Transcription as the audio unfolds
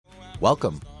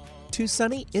Welcome to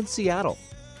Sunny in Seattle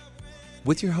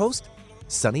with your host,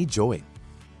 Sunny Joy.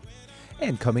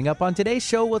 And coming up on today's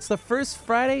show, what's the first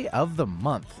Friday of the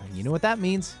month? And you know what that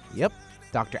means? Yep,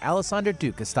 Dr. Alysondra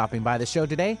Duke is stopping by the show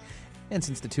today. And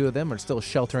since the two of them are still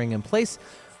sheltering in place,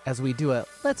 as we do a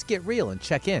Let's Get Real and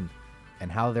check in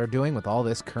and how they're doing with all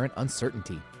this current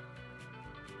uncertainty.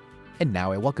 And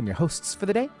now I welcome your hosts for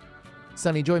the day,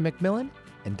 Sunny Joy McMillan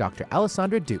and Dr.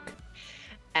 Alysondra Duke.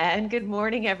 And good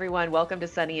morning, everyone. Welcome to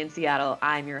Sunny in Seattle.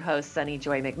 I'm your host, Sunny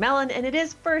Joy McMillan, and it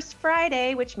is First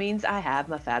Friday, which means I have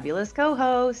my fabulous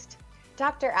co-host,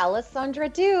 Dr. Alysondra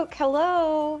Duke.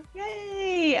 Hello.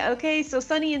 Yay. Okay, so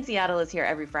Sunny in Seattle is here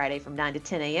every Friday from 9 to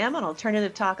 10 a.m. on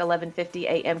Alternative Talk 1150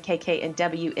 a.m.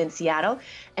 KKNW in Seattle,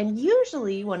 and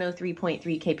usually 103.3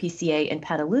 KPCA in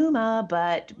Petaluma,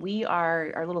 but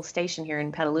our little station here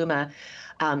in Petaluma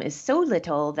is so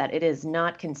little that it is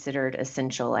not considered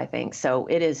essential, I think. So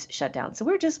it is shut down. So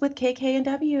we're just with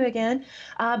KKNW again,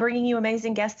 bringing you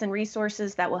amazing guests and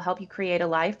resources that will help you create a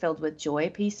life filled with joy,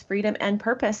 peace, freedom, and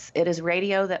purpose. It is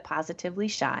radio that positively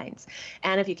shines.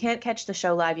 And if you can't catch the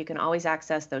show live, you can always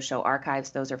access those show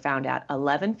archives. Those are found at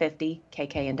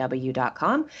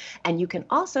 1150kknw.com. And you can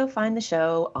also find the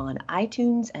show on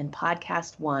iTunes and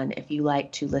Podcast One if you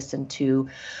like to listen to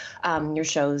your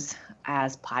shows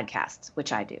as podcasts,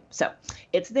 which I do. So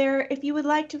it's there if you would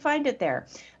like to find it there.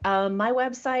 My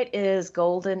website is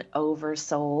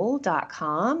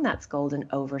goldenoversoul.com. That's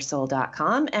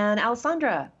goldenoversoul.com. And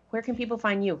Alysondra, where can people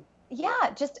find you? Yeah,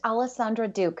 just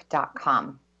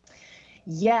alysondraduke.com.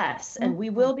 Yes, and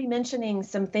we will be mentioning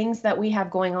some things that we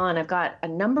have going on. I've got a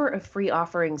number of free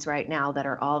offerings right now that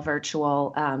are all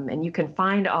virtual, and you can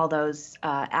find all those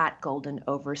at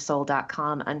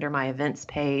goldenoversoul.com under my events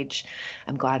page.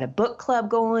 I've got a book club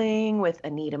going with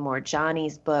Anita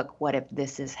Morjani's book, What If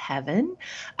This Is Heaven?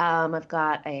 I've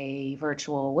got a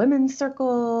virtual women's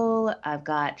circle. I've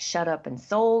got Shut Up and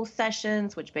Soul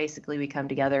sessions, which basically we come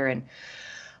together and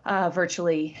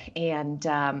virtually, and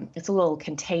it's a little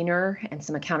container and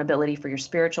some accountability for your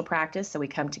spiritual practice. So we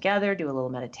come together, do a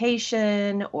little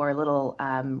meditation or a little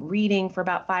reading for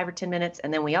about 5 or 10 minutes,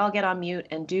 and then we all get on mute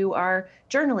and do our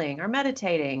journaling, our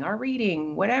meditating, our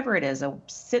reading, whatever it is, a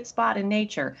sit spot in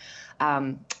nature.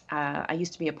 I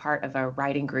used to be a part of a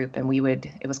writing group, and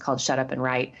it was called Shut Up and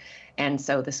Write. And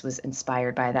so this was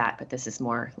inspired by that, but this is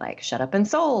more like Shut Up and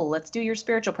Soul. Let's do your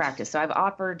spiritual practice. So I've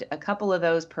offered a couple of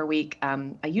those per week.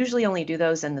 I usually only do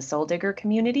those in the Soul Digger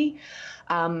community,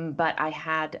 but I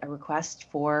had a request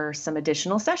for some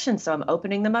additional sessions. So I'm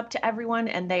opening them up to everyone,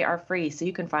 and they are free. So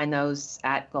you can find those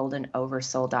at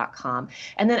goldenoversoul.com.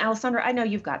 And then Alysondra, I know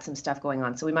you've got some stuff going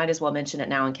on, so we might as well mention it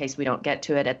now in case we don't get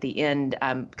to it at the end.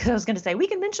 Because I was going to say we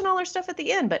can mention all our stuff at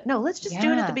the end, but no, let's just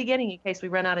do it at the beginning in case we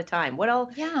run out of time. What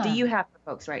else do you have for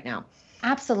folks right now?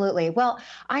 Absolutely. Well,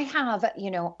 I have,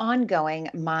 ongoing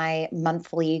my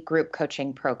monthly group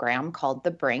coaching program called The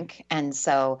Brink. And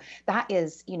so that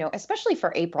is, especially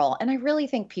for April. And I really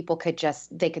think people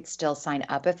they could still sign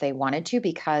up if they wanted to,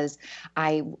 because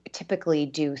I typically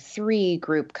do 3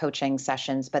 group coaching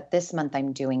sessions, but this month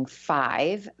I'm doing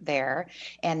 5 there.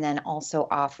 And then also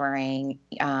offering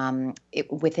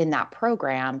within that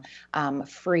program,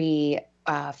 free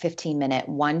 15-minute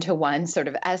one-to-one sort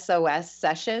of SOS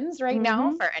sessions right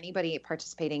now for anybody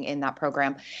participating in that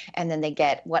program. And then they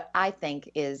get what I think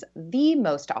is the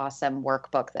most awesome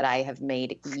workbook that I have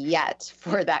made yet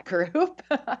for that group.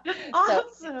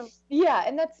 Awesome. Yeah.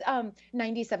 And that's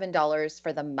 $97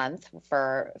 for the month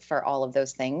for all of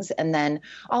those things. And then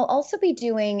I'll also be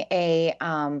doing I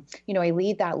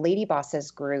lead that Lady Bosses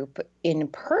group in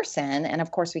person. And of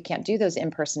course, we can't do those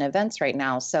in-person events right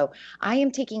now. So I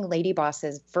am taking Lady Bosses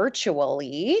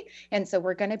virtually. And so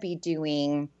we're going to be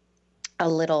doing a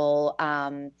little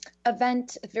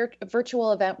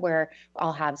virtual event where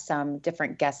I'll have some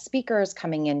different guest speakers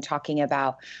coming in talking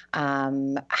about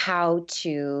how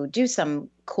to do some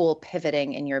cool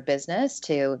pivoting in your business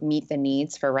to meet the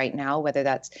needs for right now, whether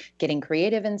that's getting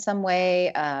creative in some way,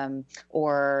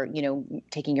 or,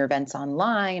 taking your events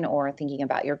online or thinking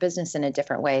about your business in a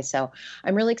different way. So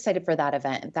I'm really excited for that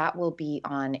event. That will be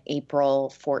on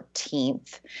April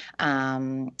 14th.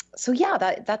 So yeah,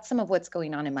 that's some of what's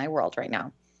going on in my world right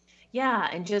now. Yeah.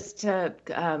 And just to,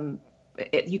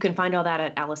 you can find all that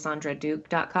at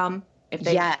alysondraduke.com. if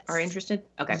they are interested?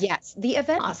 Okay. Yes. The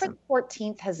event for the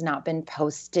 14th has not been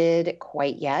posted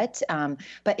quite yet.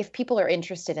 But if people are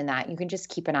interested in that, you can just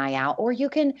keep an eye out, or you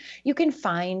can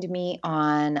find me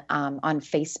on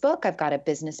Facebook. I've got a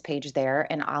business page there,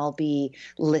 and I'll be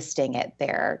listing it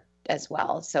there as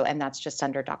well. So, and that's just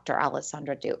under Dr.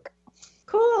 Alysondra Duke.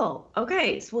 Cool.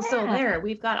 Okay. So there,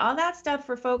 we've got all that stuff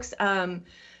for folks.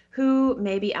 who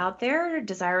may be out there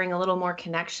desiring a little more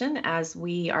connection as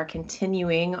we are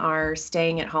continuing our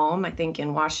staying at home. I think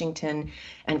in Washington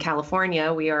and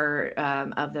California, we are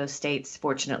of those states,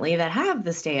 fortunately, that have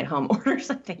the stay-at-home orders,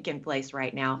 I think, in place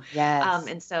right now. Yes.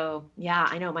 And so, yeah,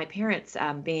 I know my parents,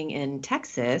 being in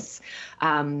Texas,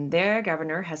 their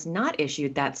governor has not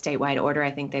issued that statewide order.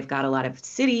 I think they've got a lot of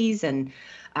cities and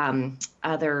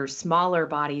other smaller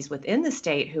bodies within the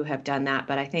state who have done that,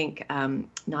 but I think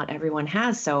not everyone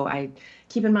has. So I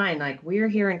keep in mind, like, we're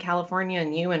here in California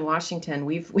and you in Washington,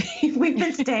 we've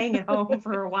been staying at home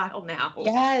for a while now.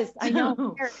 Yes, I know.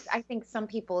 So, I think some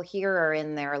people here are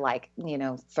in their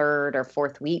third or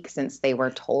fourth week since they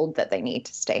were told that they need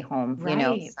to stay home,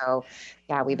 right. So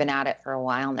yeah, we've been at it for a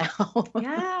while now.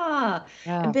 Yeah.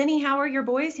 Yeah. And Benny, how are your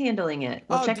boys handling it?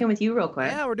 We'll check in with you real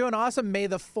quick. Yeah, we're doing awesome. May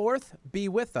the 4th be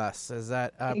with us. Is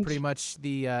that pretty much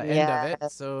the end of Yeah.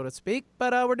 it, so to speak?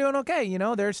 But we're doing okay.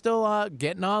 They're still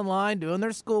getting online, doing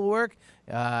their schoolwork.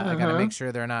 I got to make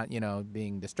sure they're not,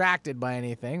 being distracted by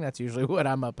anything. That's usually what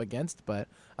I'm up against. But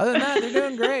other than that, they're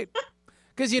doing great.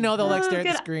 Because, they'll like stare at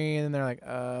the screen and they're like,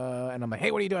 and I'm like,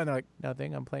 hey, what are you doing? They're like,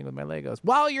 nothing. I'm playing with my Legos.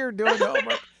 While you're doing the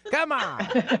homework, come on.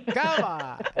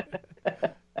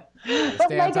 But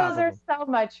Legos are so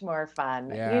much more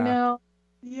fun, Yeah.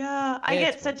 Yeah, I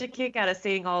get such a kick out of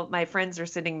seeing all my friends are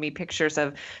sending me pictures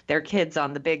of their kids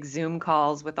on the big Zoom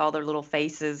calls with all their little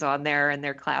faces on there and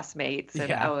their classmates.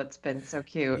 And it's been so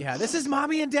cute. Yeah, this is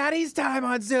mommy and daddy's time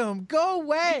on Zoom. Go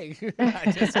away.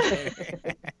 Just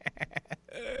kidding.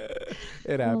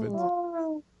 It happens.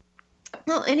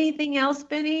 Well, anything else,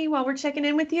 Benny, while we're checking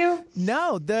in with you?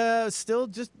 No, there's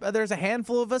a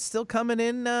handful of us still coming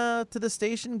in to the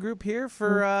station group here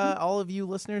for all of you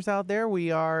listeners out there. We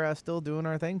are still doing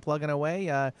our thing, plugging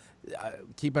away,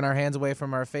 keeping our hands away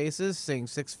from our faces, staying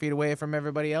 6 feet away from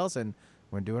everybody else, and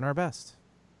we're doing our best.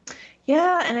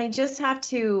 Yeah, and I just have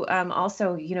to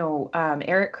also,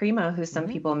 Eric Crema, who some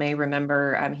people may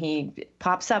remember, he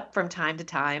pops up from time to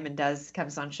time and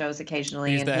comes on shows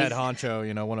occasionally. He's and the head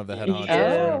honcho, one of the head honchos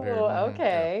around here. Oh,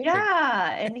 okay.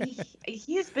 Yeah, and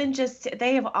he's been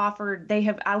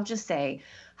I'll just say,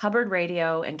 Hubbard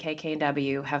Radio and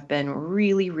KKNW have been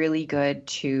really, really good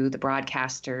to the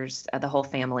broadcasters, the whole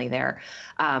family there.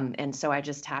 And so I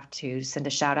just have to send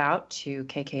a shout out to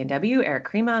KKNW, Eric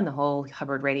Crema, and the whole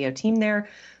Hubbard Radio team there,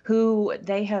 who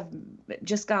they have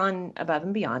just gone above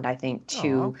and beyond, I think,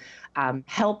 to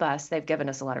help us. They've given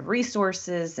us a lot of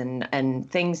resources and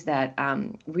things that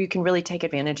we can really take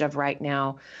advantage of right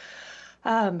now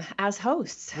as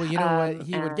hosts. Well, you know what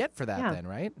he would get for that then,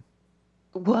 right?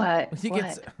 What? He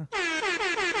gets.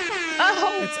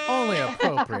 Oh, it's only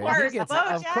appropriate. He gets,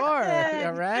 of course.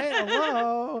 All right.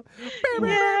 Hello.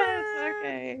 Yes.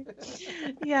 Okay.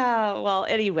 Yeah. Well,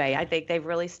 anyway, I think they've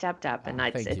really stepped up, and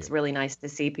it's really nice to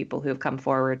see people who have come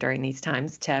forward during these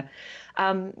times to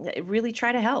really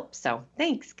try to help. So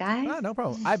thanks, guys. No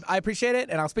problem. I appreciate it,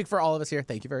 and I'll speak for all of us here.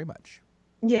 Thank you very much.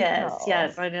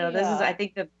 Yes, I know. This is, I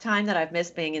think, the time that I've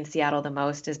missed being in Seattle the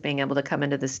most is being able to come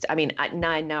into this. I mean,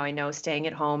 now I know staying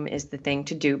at home is the thing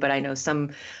to do, but I know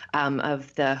some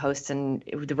of the hosts and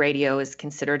the radio is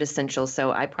considered essential.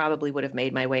 So I probably would have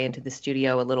made my way into the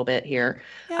studio a little bit here.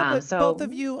 Yeah, but both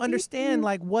of you understand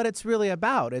like what it's really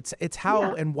about. It's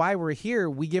how and why we're here.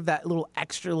 We give that little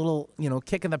extra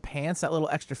kick in the pants, that little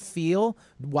extra feel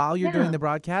while you're doing the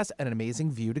broadcast, and an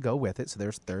amazing view to go with it. So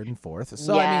there's third and fourth.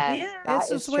 So I mean,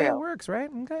 it's just the way it works, right?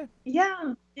 Okay.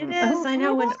 Yeah, it is. I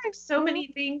know when so many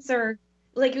things are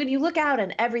like when you look out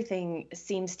and everything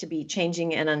seems to be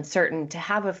changing and uncertain, to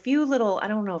have a few little, I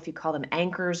don't know if you call them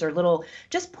anchors or little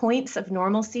just points of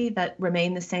normalcy that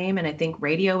remain the same. And I think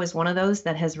radio is one of those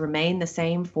that has remained the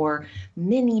same for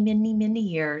many, many, many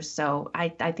years. So I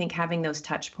think having those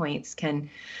touch points can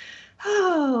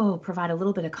provide a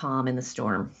little bit of calm in the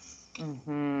storm.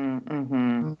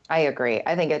 I agree.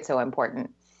 I think it's so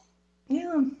important.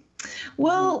 Yeah.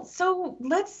 Well, so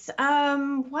let's,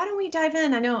 why don't we dive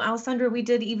in? I know, Alysondra, we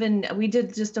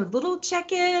did just a little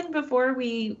check-in before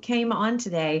we came on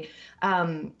today.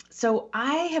 So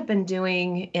I have been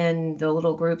doing in the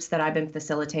little groups that I've been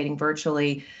facilitating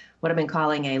virtually, what I've been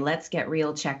calling a Let's Get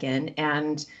Real check-in.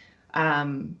 And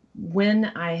when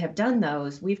I have done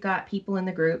those, we've got people in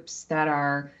the groups that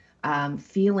are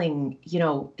feeling,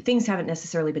 things haven't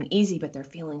necessarily been easy, but they're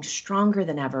feeling stronger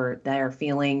than ever. They're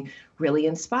feeling really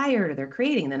inspired, or they're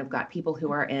creating. And then I've got people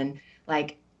who are in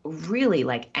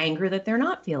really anger that they're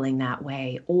not feeling that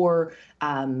way, or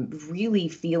really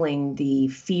feeling the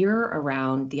fear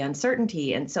around the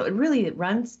uncertainty. And so it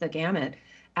runs the gamut.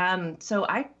 So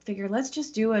I figure let's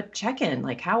just do a check-in.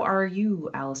 Like, how are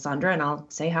you, Alysondra? And I'll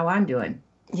say how I'm doing.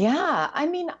 Yeah, I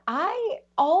mean,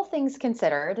 all things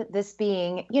considered, this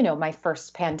being, my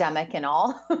first pandemic and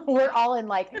all, we're all in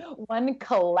like one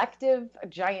collective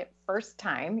giant first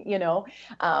time,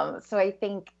 So I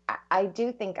think, I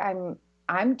do think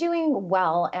I'm doing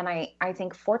well. And I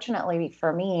think fortunately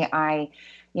for me, I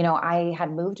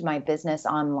had moved my business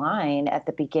online at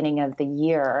the beginning of the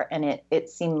year, and it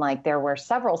seemed like there were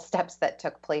several steps that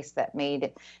took place that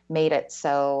made it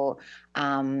so,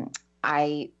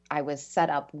 I was set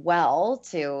up well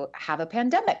to have a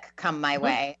pandemic come my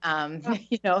way.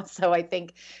 Yeah. So I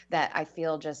think that I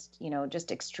feel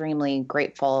just extremely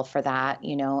grateful for that,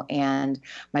 and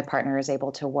my partner is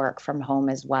able to work from home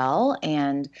as well.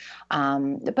 And,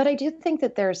 but I do think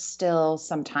that there's still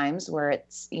some times where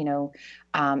it's,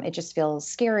 it just feels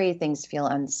scary. Things feel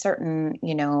uncertain,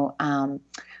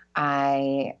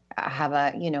 I have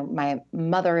my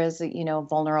mother is,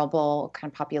 vulnerable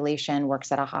kind of population,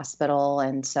 works at a hospital.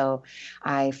 And so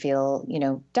I feel,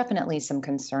 definitely some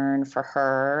concern for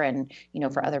her and,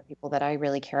 for other people that I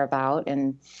really care about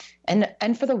and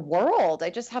for the world. I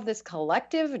just have this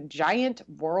collective giant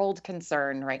world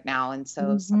concern right now. And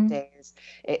so some days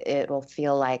it'll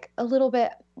feel like a little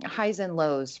bit highs and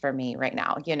lows for me right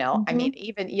now. I mean,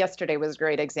 even yesterday was a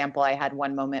great example. I had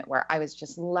one moment where I was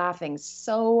just laughing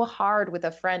so hard with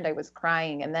a friend. I was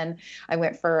crying. And then I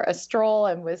went for a stroll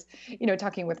and was,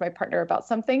 talking with my partner about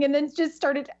something, and then just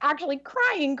started actually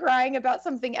crying about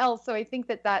something else. So I think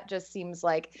that just seems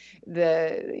like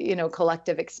the,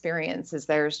 collective experience is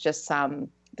there's some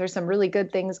really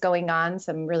good things going on,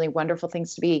 some really wonderful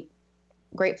things to be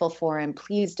grateful for and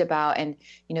pleased about, and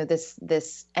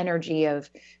this energy of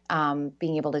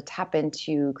being able to tap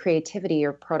into creativity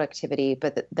or productivity,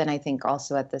 but then I think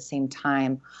also at the same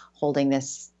time holding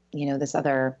this this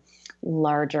other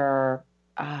larger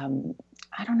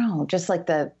I don't know, just like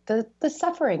the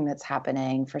suffering that's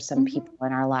happening for some people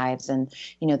in our lives, and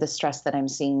the stress that I'm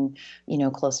seeing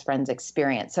close friends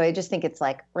experience. So I just think it's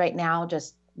like right now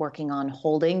just working on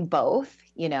holding both,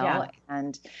 Yeah.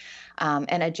 and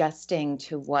adjusting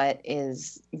to what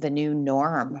is the new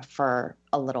norm for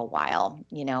a little while,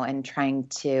 and trying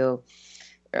to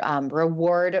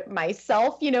reward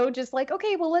myself, just like,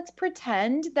 okay, well, let's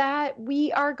pretend that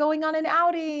we are going on an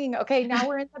outing. Okay, now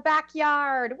we're in the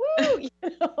backyard. Woo!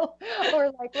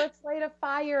 Or like, let's light a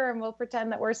fire and we'll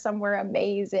pretend that we're somewhere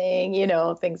amazing,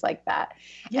 things like that.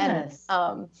 Yes.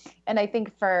 And I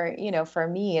think for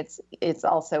me, it's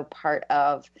also part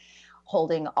of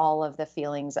holding all of the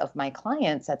feelings of my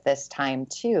clients at this time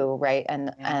too, right?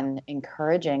 And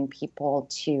encouraging people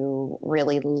to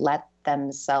really let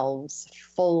themselves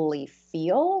fully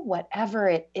feel whatever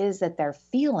it is that they're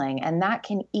feeling. And that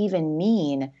can even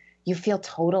mean you feel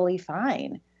totally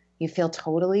fine. You feel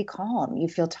totally calm. You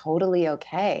feel totally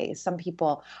okay. Some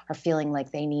people are feeling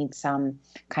like they need some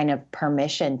kind of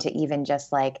permission to even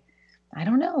just like, I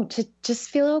don't know, to just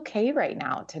feel okay right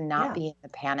now, to not be in the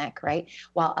panic, right?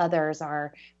 While others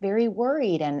are very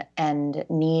worried and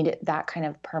need that kind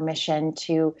of permission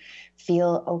to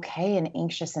feel okay and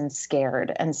anxious and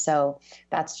scared. And so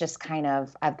that's just kind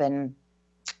of, I've been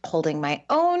holding my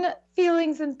own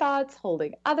feelings and thoughts,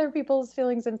 holding other people's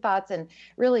feelings and thoughts, and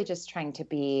really just trying to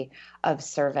be of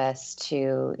service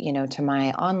to, to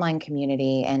my online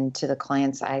community and to the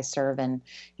clients I serve, and,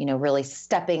 really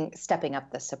stepping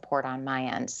up the support on my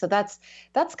end. So that's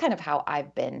kind of how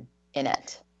I've been in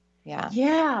it. Yeah.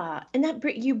 Yeah. And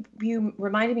that you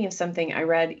reminded me of something I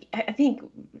read. I think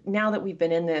now that we've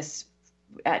been in this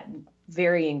at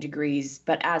varying degrees,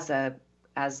 but as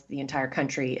the entire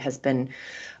country has been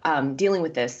dealing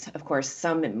with this, of course,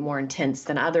 some more intense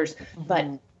than others.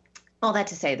 But all that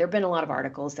to say, there have been a lot of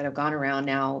articles that have gone around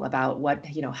now about what,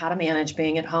 how to manage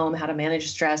being at home, how to manage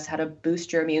stress, how to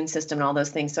boost your immune system, and all those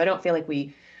things. So I don't feel like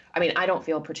I don't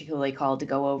feel particularly called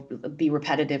to be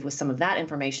repetitive with some of that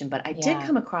information, but I did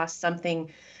come across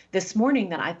something this morning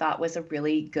that I thought was a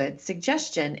really good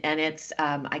suggestion. And it's,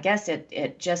 I guess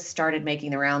it just started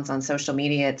making the rounds on social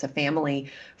media. It's a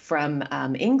family from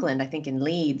England, I think in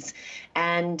Leeds.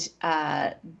 And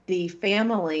the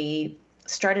family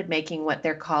started making what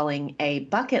they're calling a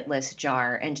bucket list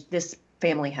jar. And this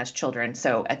family has children,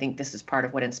 so I think this is part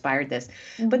of what inspired this.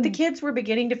 But the kids were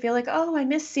beginning to feel like, oh, I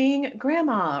miss seeing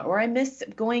grandma, or I miss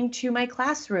going to my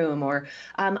classroom, or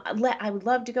I would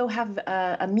love to go have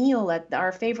a meal at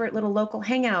our favorite little local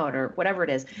hangout, or whatever it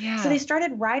is. So they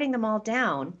started writing them all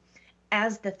down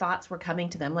as the thoughts were coming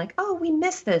to them, like, oh, we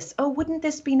miss this. Oh, wouldn't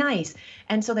this be nice?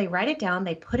 And so they write it down,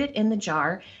 they put it in the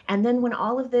jar. And then when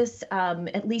all of this,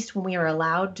 at least when we are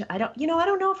allowed to, I don't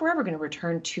know if we're ever going to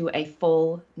return to a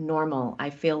full normal. I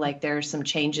feel like there are some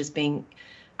changes being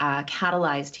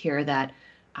catalyzed here that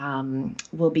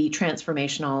will be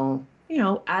transformational,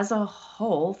 as a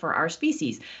whole for our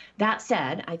species. That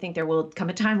said, I think there will come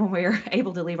a time when we're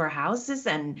able to leave our houses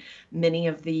and many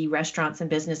of the restaurants and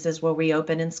businesses will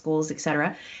reopen and schools, et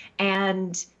cetera.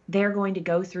 And they're going to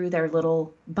go through their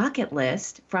little bucket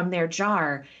list from their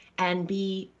jar and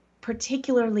be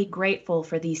particularly grateful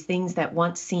for these things that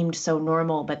once seemed so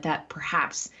normal, but that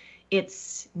perhaps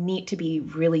it's neat to be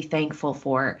really thankful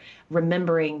for,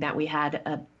 remembering that we had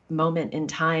a moment in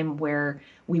time where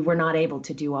we were not able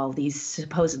to do all these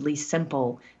supposedly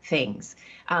simple things.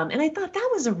 And I thought that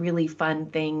was a really fun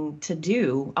thing to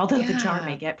do, although the jar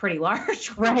may get pretty large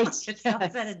when it's all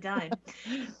said and done.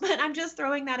 But I'm just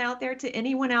throwing that out there to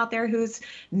anyone out there who's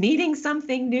needing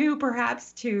something new,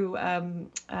 perhaps to,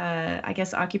 I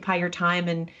guess, occupy your time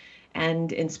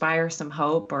and inspire some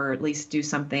hope, or at least do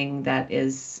something that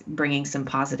is bringing some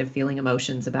positive feeling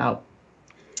emotions about.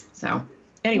 So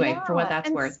anyway, for what that's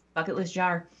worth, bucket list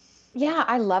jar. Yeah,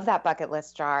 I love that bucket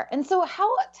list jar. And so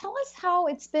tell us how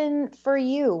it's been for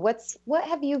you. What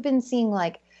have you been seeing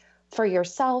like for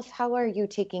yourself? How are you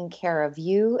taking care of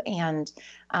you? And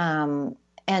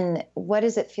what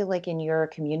does it feel like in your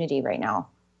community right now?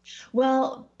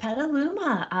 Well,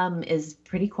 Petaluma is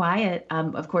pretty quiet.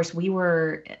 Of course,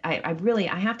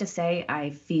 I have to say,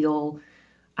 I feel,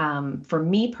 for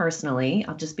me personally,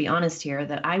 I'll just be honest here,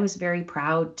 that I was very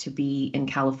proud to be in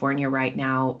California right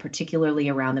now, particularly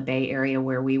around the Bay Area,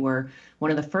 where we were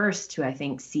one of the first to, I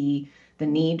think, see the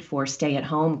need for stay at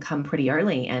home come pretty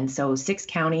early. And so 6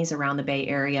 counties around the Bay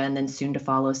Area, and then soon to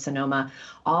follow Sonoma,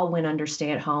 all went under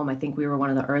stay at home. I think we were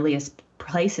one of the earliest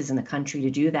places in the country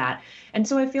to do that. And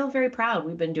so I feel very proud.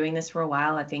 We've been doing this for a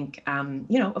while. I think,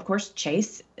 of course,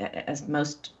 Chase, as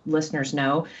most listeners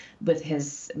know, with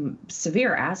his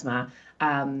severe asthma,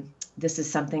 this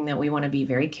is something that we want to be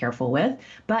very careful with.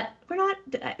 But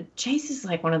Chase is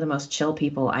like one of the most chill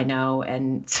people I know.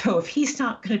 And so if he's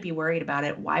not going to be worried about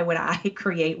it, why would I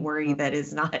create worry that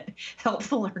is not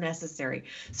helpful or necessary?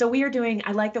 So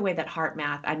I like the way that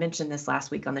HeartMath, I mentioned this last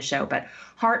week on the show, but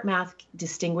HeartMath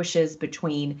distinguishes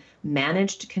between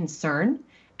managed concern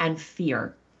and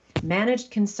fear.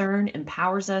 Managed concern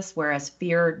empowers us, whereas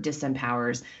fear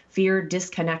disempowers. Fear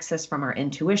disconnects us from our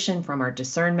intuition, from our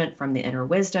discernment, from the inner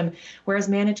wisdom, whereas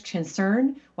managed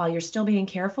concern, while you're still being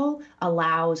careful,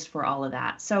 allows for all of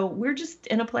that. So we're just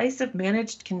in a place of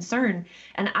managed concern.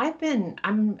 And I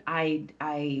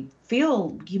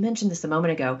feel, you mentioned this a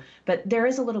moment ago, but there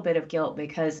is a little bit of guilt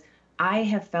because I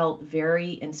have felt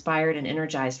very inspired and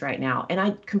energized right now. And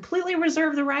I completely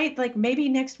reserve the right, like maybe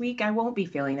next week I won't be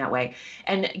feeling that way.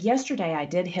 And yesterday I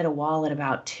did hit a wall at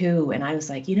about 2, and I was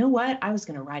like, you know what? I was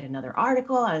going to write another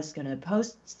article. I was going to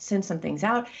send some things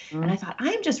out. And I thought,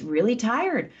 I'm just really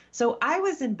tired. So I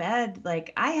was in bed,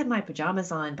 like I had my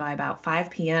pajamas on by about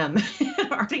 5 p.m.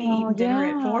 already eaten dinner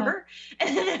at 4.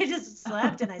 And then I just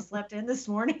slept, and I slept in this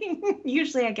morning.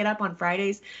 Usually I get up on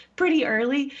Fridays pretty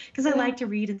early because I like to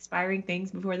read inspiring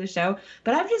things before the show.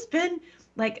 But I've just been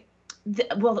like,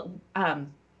 a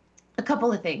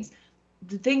couple of things.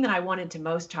 The thing that I wanted to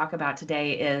most talk about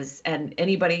today is, and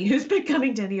anybody who's been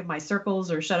coming to any of my circles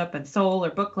or Shut Up and Soul or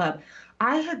book club,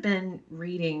 I have been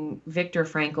reading Viktor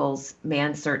Frankl's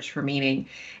Man's Search for Meaning,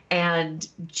 and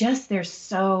just there's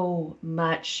so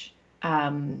much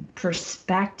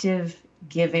perspective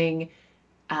giving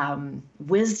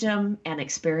wisdom and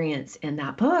experience in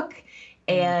that book.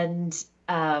 And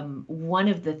one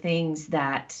of the things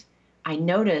that I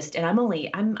noticed, and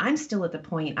I'm still at the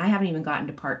point, I haven't even gotten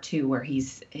to part 2 where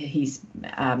he's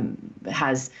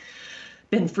has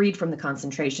been freed from the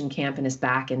concentration camp and is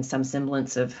back in some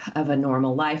semblance of a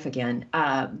normal life again.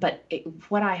 But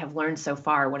what I have learned so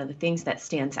far, one of the things that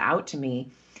stands out to me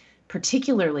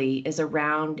particularly is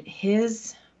around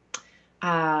his,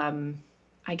 I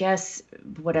guess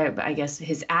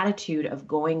his attitude of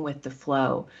going with the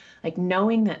flow, like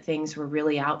knowing that things were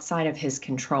really outside of his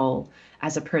control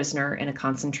as a prisoner in a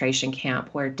concentration camp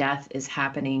where death is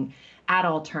happening at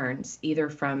all turns, either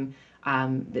from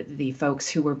the folks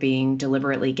who were being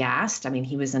deliberately gassed. I mean,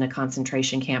 he was in a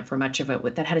concentration camp for much of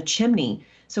it that had a chimney.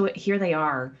 So here they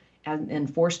are in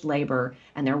forced labor,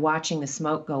 and they're watching the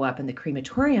smoke go up in the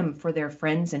crematorium for their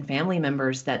friends and family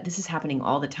members, that this is happening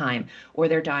all the time, or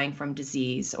they're dying from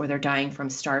disease, or they're dying from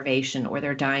starvation, or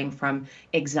they're dying from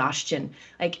exhaustion.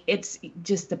 Like, it's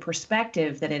just the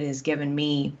perspective that it has given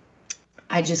me.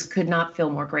 I just could not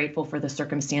feel more grateful for the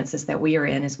circumstances that we are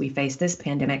in as we face this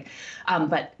pandemic.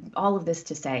 But all of this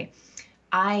to say,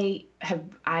 I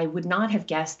would not have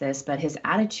guessed this, but his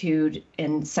attitude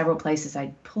in several places,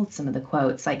 I pulled some of the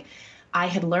quotes, like I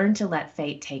had learned to let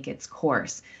fate take its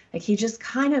course. Like he just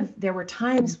kind of, there were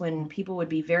times when people would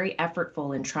be very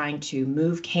effortful in trying to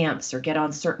move camps or get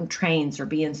on certain trains or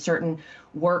be in certain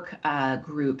work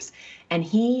groups. And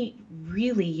he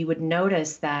really, you would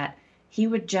notice that he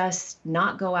would just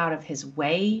not go out of his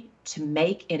way to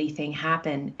make anything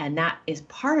happen. And that is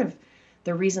part of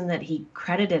the reason that he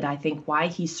credited, I think, why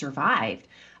he survived.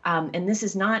 And this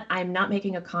is not, I'm not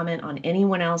making a comment on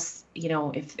anyone else. You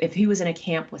know, if he was in a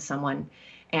camp with someone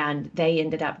and they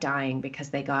ended up dying because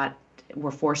they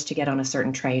were forced to get on a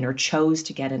certain train or chose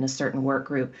to get in a certain work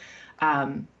group.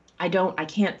 I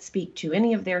can't speak to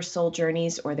any of their soul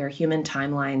journeys or their human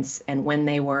timelines and when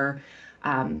they were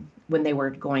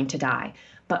going to die.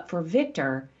 But for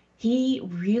Victor, he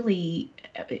really,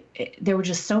 there were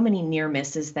just so many near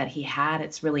misses that he had.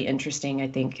 It's really interesting. I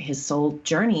think his soul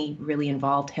journey really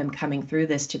involved him coming through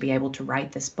this to be able to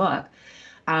write this book.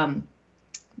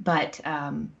 But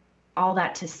all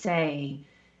that to say,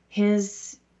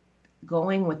 his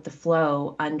going with the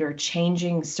flow under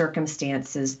changing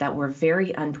circumstances that were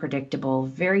very unpredictable,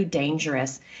 very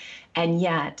dangerous, and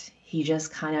yet he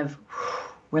just kind of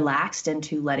relaxed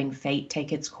into letting fate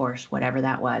take its course, whatever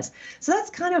that was. So that's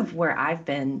kind of where I've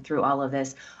been through all of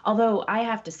this. Although I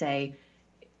have to say,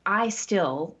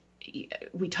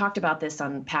 we talked about this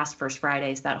on past First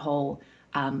Fridays, that whole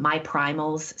My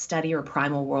Primals study or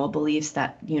primal world beliefs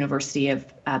that University of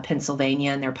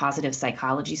Pennsylvania and their positive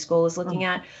psychology school is looking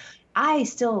at. I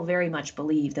still very much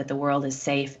believe that the world is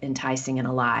safe, enticing, and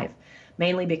alive,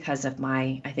 mainly because of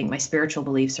I think my spiritual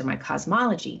beliefs or my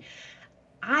cosmology.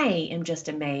 I am just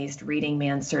amazed reading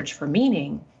Man's Search for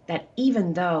Meaning that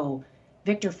even though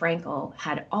Viktor Frankl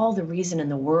had all the reason in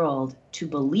the world to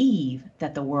believe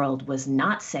that the world was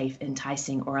not safe,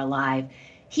 enticing, or alive,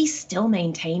 he still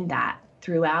maintained that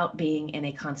throughout being in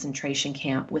a concentration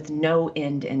camp with no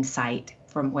end in sight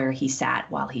from where he sat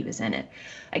while he was in it.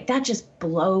 Like that just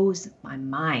blows my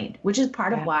mind, which is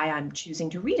part of why I'm choosing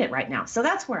to read it right now. So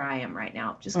that's where I am right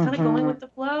now, just kind of going with the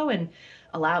flow and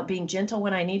being gentle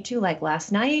when I need to, like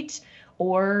last night,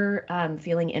 or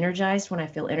feeling energized when I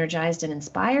feel energized and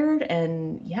inspired,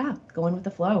 and going with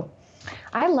the flow.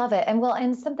 I love it.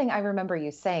 And something I remember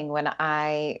you saying when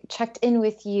I checked in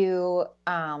with you,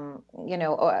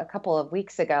 a couple of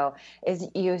weeks ago, is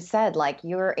you said like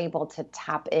you're able to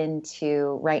tap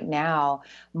into right now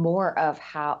more of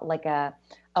how like a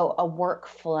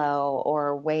workflow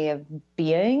or way of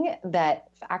being that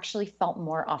actually felt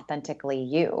more authentically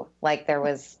you. Like there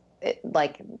was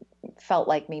felt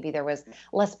like maybe there was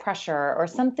less pressure or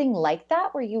something like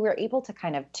that, where you were able to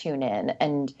kind of tune in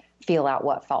and feel out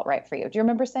what felt right for you. Do you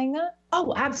remember saying that?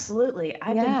 Oh, absolutely.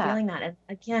 I've been feeling that. And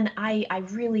again, I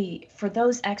really, for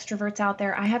those extroverts out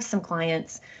there, I have some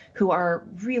clients who are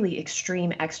really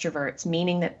extreme extroverts,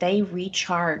 meaning that they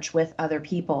recharge with other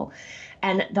people.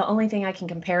 And the only thing I can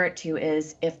compare it to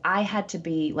is if I had to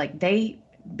be like they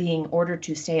being ordered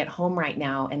to stay at home right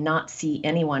now and not see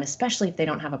anyone, especially if they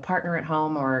don't have a partner at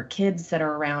home or kids that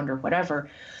are around or whatever.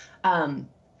 The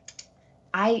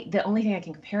only thing I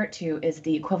can compare it to is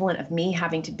the equivalent of me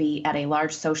having to be at a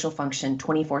large social function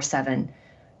 24/7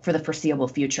 for the foreseeable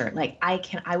future. Like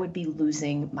I would be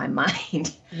losing my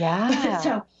mind. Yeah.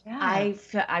 So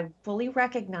I fully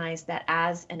recognize that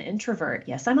as an introvert,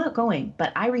 yes, I'm outgoing,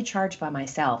 but I recharge by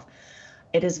myself.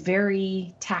 It is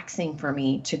very taxing for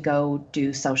me to go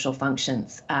do social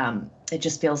functions. It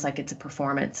just feels like it's a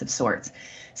performance of sorts.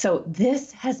 So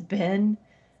this has been,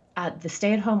 the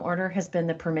stay-at-home order has been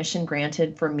the permission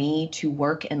granted for me to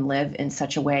work and live in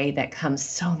such a way that comes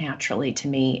so naturally to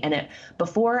me. And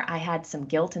before I had some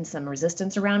guilt and some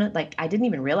resistance around it. Like I didn't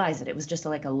even realize it. It was just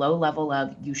like a low level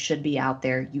of you should be out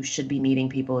there. You should be meeting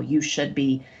people. You should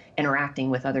be interacting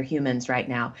with other humans right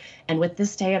now. And with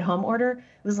this stay-at-home order,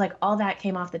 it was like all that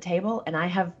came off the table, and I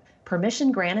have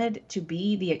permission granted to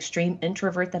be the extreme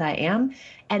introvert that I am.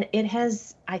 And it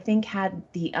has, I think, had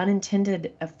the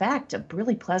unintended effect, a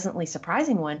really pleasantly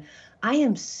surprising one. I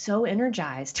am so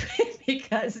energized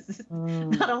because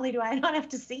not only do I not have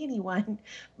to see anyone,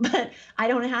 but I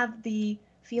don't have the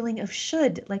feeling of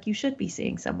should, like you should be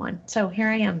seeing someone. So here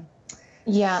I am.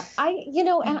 Yeah,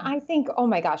 and I think, oh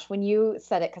my gosh, when you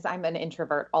said it, because I'm an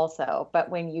introvert also,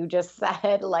 but when you just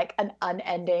said like an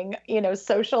unending,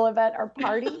 social event or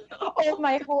party, oh,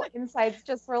 my whole insides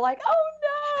just were like,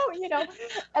 oh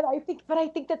and I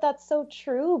think that that's so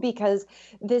true, because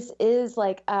this is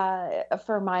like,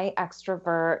 for my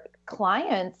extrovert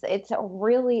clients, it's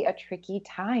really a tricky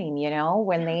time,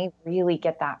 when they really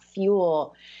get that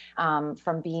fuel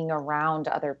from being around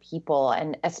other people,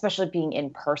 and especially being in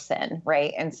person,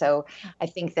 right? And so I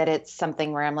think that it's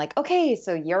something where I'm like, okay,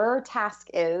 so your task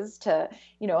is to,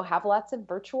 have lots of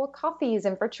virtual coffees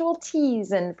and virtual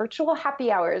teas and virtual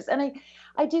happy hours. And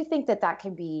I do think that that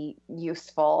can be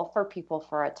useful for people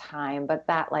for a time, but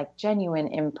that like genuine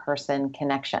in-person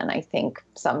connection, I think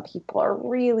some people are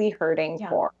really hurting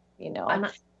for.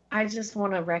 I just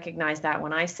want to recognize that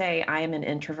when I say I am an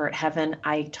introvert heaven,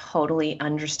 I totally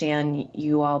understand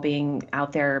you all being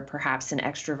out there, perhaps in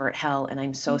extrovert hell, and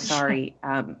I'm so sorry.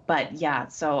 But yeah,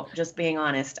 so just being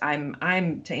honest,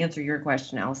 I'm to answer your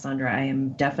question, Alysondra, I am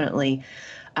definitely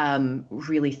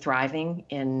really thriving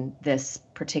in this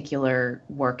particular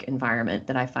work environment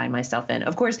that I find myself in.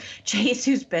 Of course, Chase,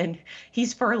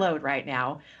 he's furloughed right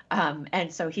now.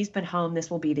 And so he's been home.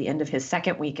 This will be the end of his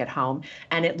second week at home.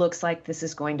 And it looks like this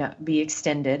is going to be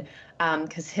extended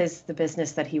because the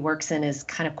business that he works in is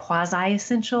kind of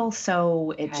quasi-essential.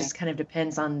 So it just kind of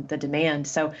depends on the demand.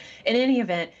 So in any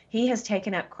event, he has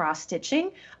taken up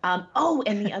cross-stitching. And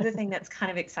the other thing that's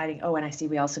kind of exciting. Oh, and I see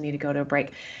we also need to go to a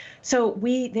break. So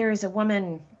there is a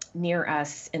woman near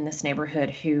us in this neighborhood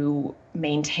who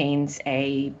maintains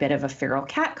a bit of a feral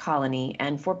cat colony.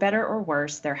 And for better or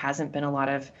worse, there hasn't been a lot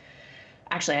of,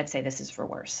 actually, I'd say this is for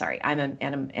worse. Sorry. I'm an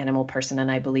animal person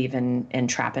and I believe in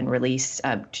trap and release,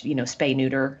 spay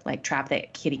neuter, like trap the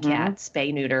kitty cat,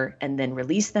 spay neuter, and then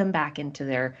release them back into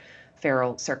their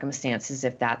feral circumstances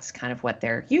if that's kind of what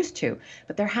they're used to.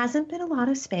 But there hasn't been a lot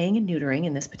of spaying and neutering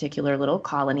in this particular little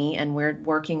colony, and we're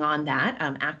working on that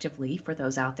actively for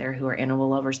those out there who are animal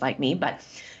lovers like me. But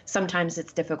sometimes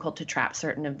it's difficult to trap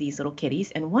certain of these little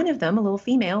kitties, and one of them, a little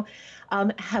female,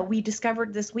 we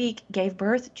discovered this week, gave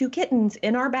birth to kittens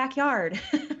in our backyard.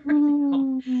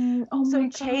 So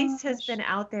Chase has been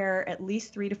out there at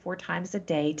least 3 to 4 times a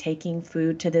day taking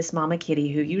food to this mama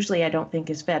kitty who usually I don't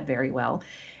think is fed very well.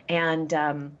 And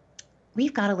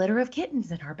we've got a litter of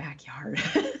kittens in our backyard.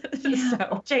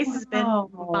 So Chase has been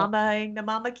mamaing the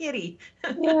mama kitty.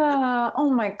 Yeah. Oh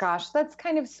my gosh. That's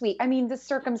kind of sweet. I mean, the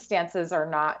circumstances are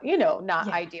not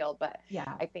ideal, but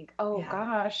I think,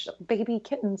 gosh, baby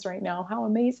kittens right now. How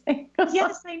amazing.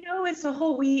 Yes, I know. It's a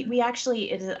whole,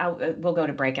 we'll go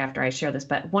to break after I share this,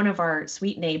 but one of our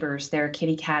sweet neighbors, their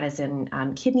kitty cat is in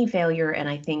kidney failure, and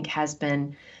I think has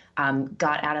been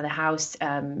got out of the house,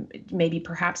 maybe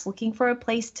perhaps looking for a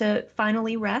place to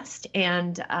finally rest.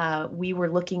 And we were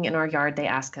looking in our yard. They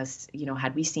asked us,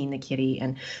 had we seen the kitty?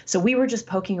 And so we were just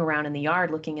poking around in the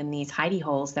yard, looking in these hidey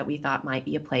holes that we thought might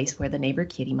be a place where the neighbor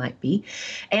kitty might be.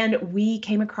 And we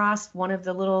came across one of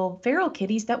the little feral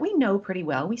kitties that we know pretty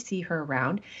well. We see her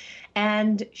around.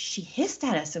 And she hissed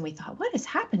at us, and we thought, what is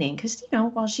happening? Because,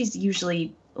 while she's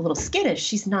usually a little skittish,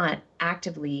 she's not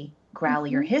actively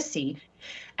growly or hissy.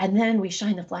 And then we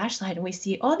shine the flashlight and we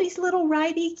see all these little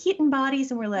writhy kitten bodies,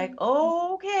 and we're like,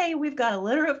 okay, we've got a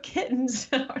litter of kittens.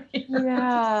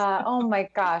 Yeah. Oh my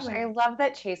gosh. I love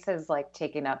that Chase has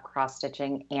taken up cross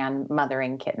stitching and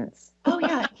mothering kittens. Oh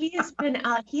yeah. He is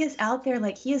out there,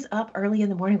 he is up early in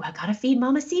the morning. Well, I gotta feed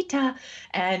Mamacita.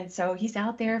 And so he's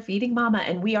out there feeding Mama.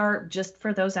 And we are, just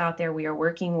for those out there, we are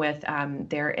working with,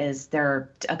 there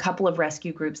are a couple of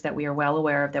rescue groups that we are well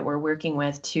aware of that we're working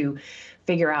with to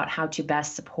figure out how to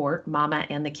best support Mama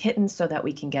and the kittens so that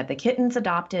we can get the kittens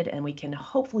adopted, and we can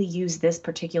hopefully use this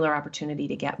particular opportunity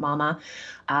to get Mama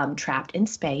trapped and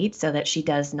spayed so that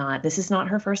this is not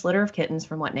her first litter of kittens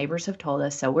from what neighbors have told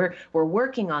us. So we're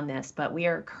working on this, but we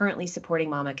are currently supporting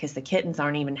Mama because the kittens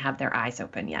aren't even have their eyes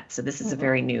open yet. So this is a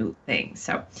very new thing.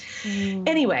 So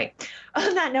anyway,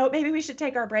 on that note, maybe we should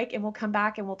take our break and we'll come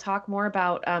back and we'll talk more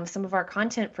about some of our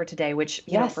content for today, which,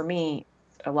 for me,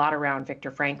 a lot around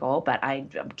Viktor Frankl, but I'm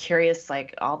curious,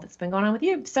 all that's been going on with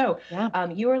you. So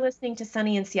you are listening to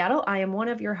Sunny in Seattle. I am one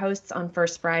of your hosts on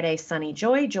First Friday, Sunny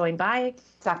Joy, joined by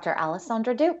Dr.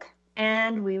 Alysondra Duke.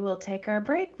 And we will take our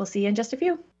break. We'll see you in just a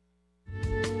few.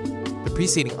 The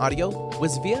preceding audio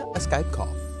was via a Skype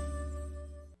call.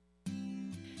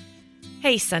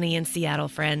 Hey, Sunny in Seattle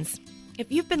friends.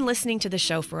 If you've been listening to the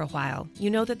show for a while, you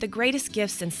know that the greatest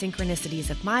gifts and synchronicities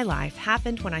of my life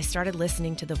happened when I started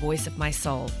listening to the voice of my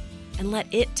soul and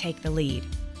let it take the lead.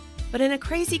 But in a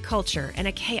crazy culture and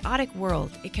a chaotic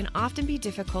world, it can often be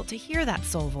difficult to hear that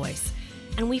soul voice,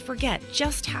 and we forget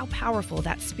just how powerful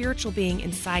that spiritual being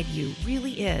inside you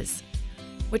really is.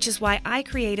 Which is why I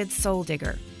created Soul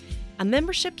Digger, a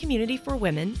membership community for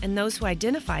women and those who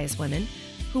identify as women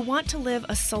who want to live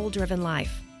a soul-driven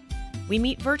life. We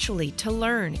meet virtually to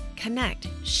learn, connect,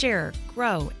 share,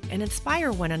 grow, and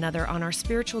inspire one another on our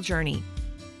spiritual journey.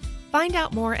 Find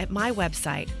out more at my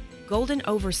website,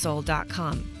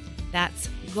 goldenoversoul.com. That's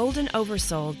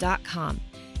goldenoversoul.com,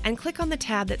 and click on the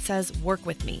tab that says Work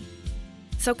With Me.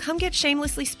 So come get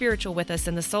shamelessly spiritual with us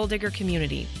in the Soul Digger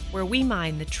community, where we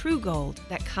mine the true gold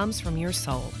that comes from your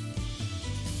soul.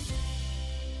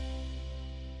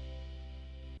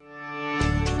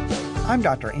 I'm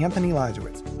Dr. Anthony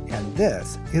Lizowitz, and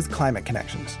this is Climate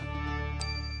Connections.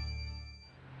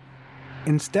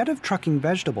 Instead of trucking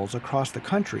vegetables across the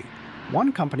country,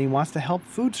 one company wants to help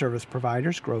food service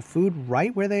providers grow food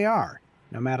right where they are,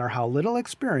 no matter how little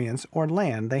experience or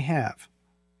land they have.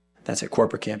 That's at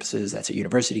corporate campuses, that's at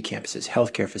university campuses,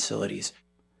 healthcare facilities.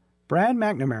 Brad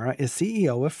McNamara is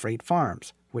CEO of Freight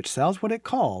Farms, which sells what it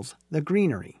calls the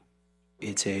greenery.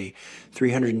 It's a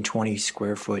 320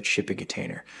 square foot shipping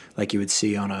container, like you would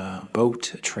see on a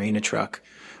boat, a train, a truck,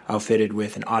 outfitted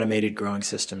with an automated growing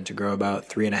system to grow about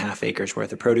 3.5 acres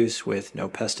worth of produce with no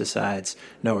pesticides,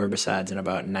 no herbicides, and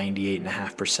about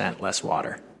 98.5% less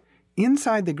water.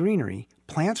 Inside the greenery,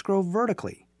 plants grow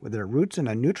vertically, with their roots in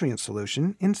a nutrient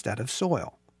solution instead of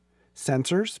soil.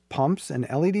 Sensors, pumps, and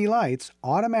LED lights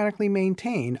automatically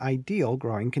maintain ideal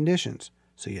growing conditions,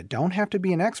 so you don't have to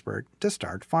be an expert to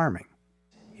start farming.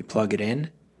 You plug it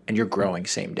in, and you're growing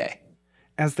same day.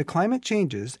 As the climate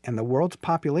changes and the world's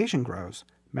population grows,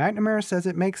 McNamara says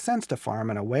it makes sense to farm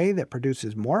in a way that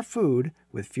produces more food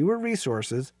with fewer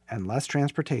resources and less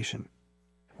transportation.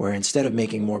 Where instead of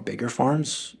making more bigger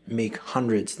farms, make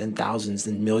hundreds, then thousands,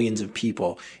 then millions of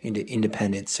people into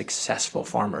independent, successful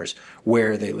farmers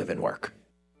where they live and work.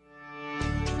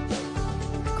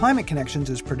 Climate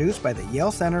Connections is produced by the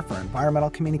Yale Center for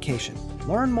Environmental Communication.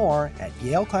 Learn more at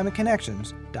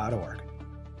yaleclimateconnections.org.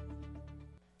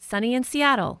 Sunny in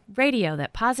Seattle, radio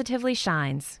that positively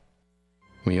shines.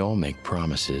 We all make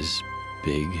promises,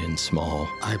 big and small.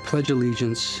 I pledge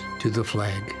allegiance to the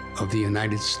flag of the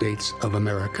United States of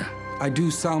America. I do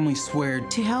solemnly swear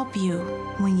to help you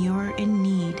when you're in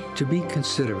need, to be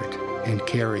considerate and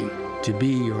caring, to be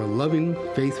your loving,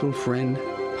 faithful friend,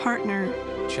 partner,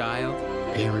 child,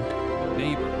 parent,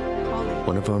 neighbor.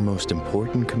 One of our most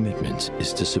important commitments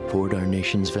is to support our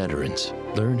nation's veterans.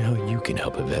 Learn how you can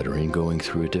help a veteran going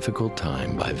through a difficult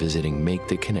time by visiting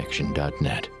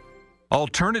maketheconnection.net.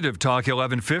 Alternative Talk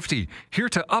 1150, here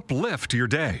to uplift your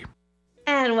day.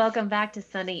 And welcome back to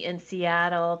Sunny in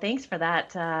Seattle. Thanks for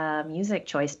that music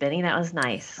choice, Benny. That was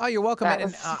nice. Oh, you're welcome. I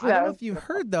don't know if you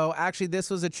heard, though, actually, this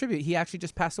was a tribute. He actually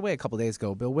just passed away a couple days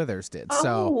ago. Bill Withers did.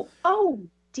 Oh,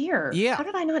 dear. Yeah. How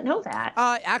did I not know that?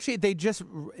 Actually, they just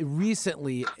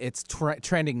recently, it's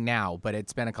trending now, but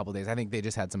it's been a couple days. I think they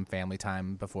just had some family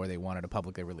time before they wanted to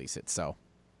publicly release it, so.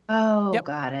 Oh, Yep.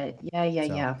 Got it.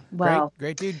 Yeah. Well,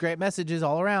 great dude, great messages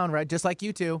all around, right? Just like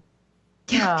you two.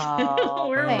 Oh,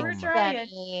 we're trying.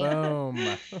 Benny. Boom.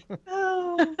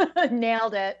 Oh.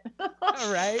 Nailed it.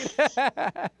 All right.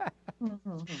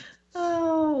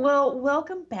 Oh, well,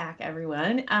 welcome back,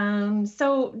 everyone.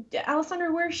 So,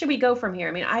 Alysondra, where should we go from here?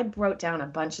 I mean, I wrote down a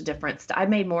bunch of different stuff. I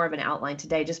made more of an outline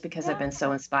today just because I've been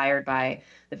so inspired by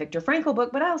the Viktor Frankl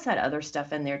book, but I also had other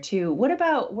stuff in there too. What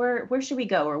about where should we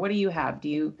go, or what do you have?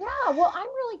 Yeah, well, I'm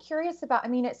really curious about, I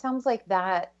mean, it sounds like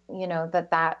that,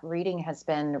 that reading has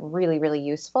been really, really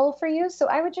useful for you. So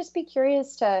I would just be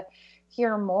curious to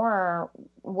hear more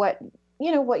what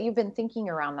you've been thinking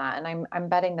around that. And I'm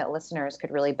betting that listeners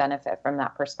could really benefit from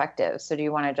that perspective. So do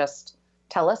you want to just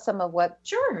tell us some of what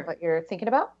you're thinking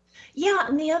about? Yeah.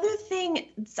 And the other thing,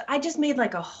 I just made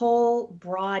like a whole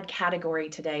broad category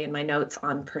today in my notes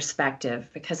on perspective,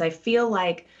 because I feel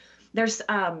like there's,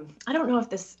 I don't know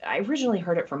if I originally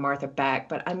heard it from Martha Beck,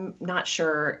 but I'm not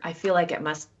sure. I feel like it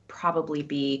must probably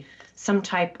be some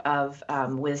type of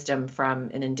wisdom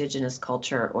from an indigenous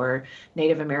culture or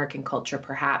Native American culture,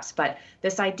 perhaps. But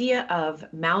this idea of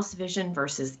mouse vision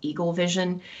versus eagle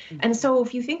vision. Mm-hmm. And so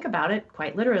if you think about it,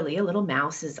 quite literally, a little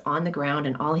mouse is on the ground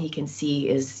and all he can see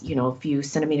is, a few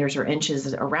centimeters or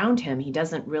inches around him. He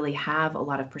doesn't really have a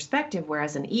lot of perspective,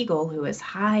 whereas an eagle who is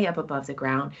high up above the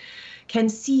ground can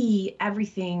see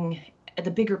everything,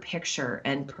 the bigger picture,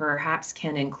 and perhaps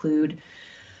can include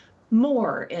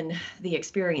more in the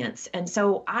experience. And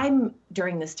so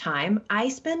during this time, I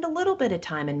spend a little bit of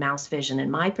time in mouse vision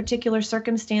in my particular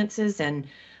circumstances and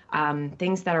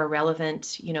things that are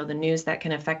relevant, the news that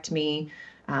can affect me,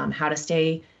 how to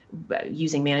stay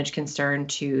using managed concern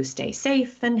to stay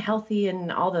safe and healthy and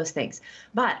all those things.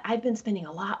 But I've been spending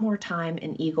a lot more time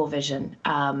in eagle vision.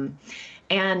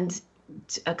 And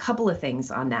a couple of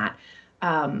things on that.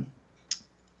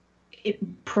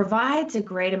 it provides a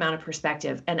great amount of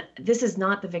perspective. And this is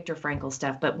not the Viktor Frankl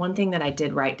stuff, but one thing that I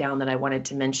did write down that I wanted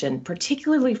to mention,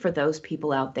 particularly for those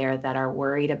people out there that are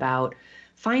worried about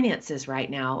finances right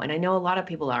now. And I know a lot of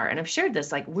people are, and I've shared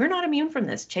this, like, we're not immune from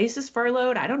this. Chase is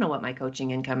furloughed. I don't know what my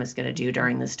coaching income is going to do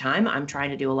during this time. I'm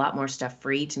trying to do a lot more stuff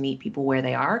free to meet people where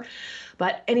they are.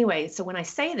 But anyway, so when I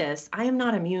say this, I am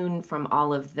not immune from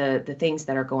all of the things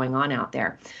that are going on out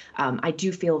there. I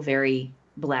do feel very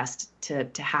blessed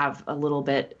to have a little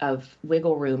bit of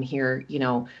wiggle room here,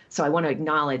 so I want to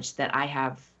acknowledge that I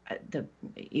have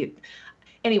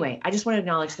anyway, I just want to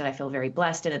acknowledge that I feel very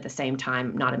blessed and at the same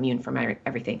time not immune from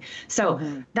everything. So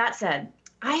that said,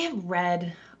 I have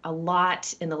read a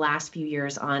lot in the last few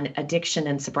years on addiction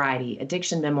and sobriety,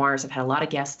 addiction memoirs. I've had a lot of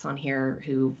guests on here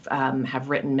who have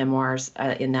written memoirs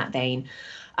in that vein.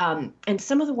 And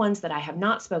some of the ones that I have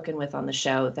not spoken with on the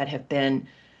show that have been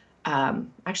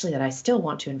actually that I still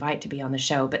want to invite to be on the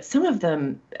show, but some of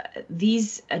them,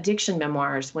 these addiction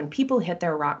memoirs, when people hit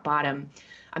their rock bottom,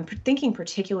 I'm thinking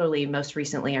particularly most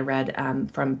recently I read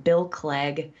from Bill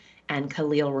Clegg and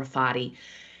Khalil Rafati.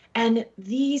 And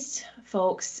these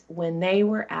folks, when they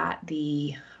were at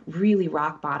the really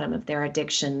rock bottom of their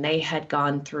addiction, they had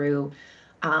gone through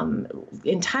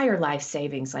entire life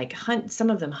savings, like some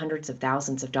of them hundreds of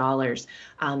thousands of dollars,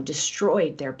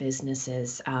 destroyed their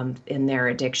businesses in their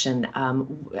addiction,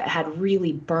 had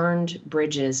really burned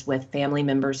bridges with family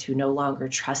members who no longer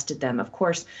trusted them, of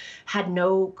course, had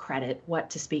no credit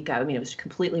what to speak of. I mean, it was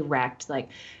completely wrecked. Like,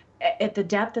 at the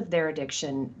depth of their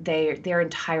addiction, their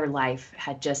entire life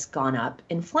had just gone up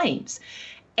in flames.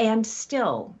 And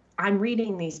still, I'm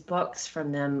reading these books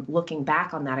from them, looking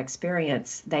back on that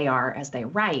experience. They are as they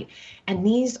write. And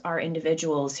these are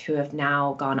individuals who have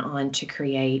now gone on to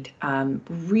create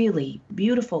really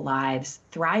beautiful lives,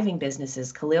 thriving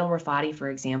businesses. Khalil Rafati,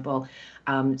 for example,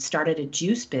 started a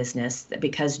juice business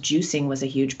because juicing was a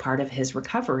huge part of his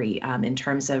recovery in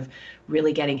terms of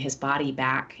really getting his body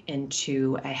back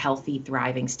into a healthy,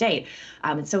 thriving state.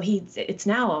 And so it's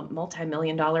now a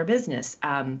multi-million-dollar business.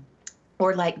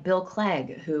 Or like Bill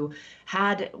Clegg, who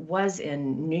was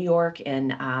in New York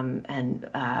and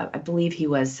I believe he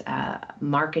was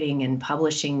marketing and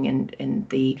publishing in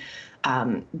the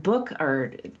book,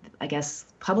 or I guess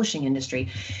publishing industry.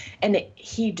 And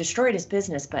he destroyed his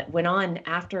business, but went on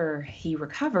after he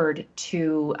recovered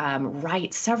to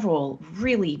write several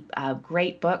really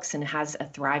great books and has a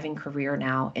thriving career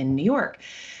now in New York.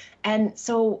 And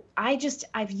so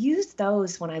I've used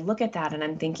those when I look at that, and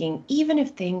I'm thinking, even if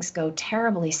things go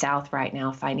terribly south right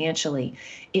now financially,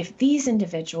 if these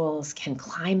individuals can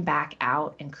climb back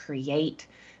out and create,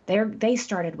 they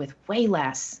started with way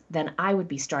less than I would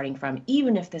be starting from,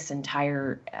 even if this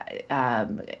entire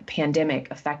pandemic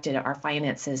affected our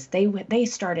finances. They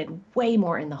started way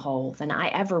more in the hole than I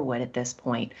ever would at this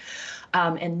point.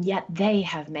 And yet they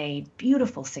have made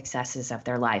beautiful successes of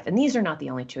their life. And these are not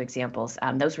the only two examples.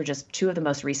 Those were just two of the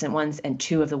most recent ones, and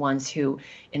two of the ones who,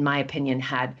 in my opinion,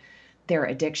 their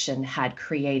addiction had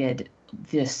created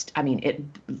this. I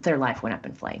mean, their life went up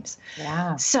in flames.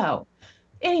 Yeah. So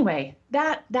anyway,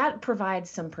 that provides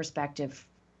some perspective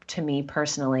to me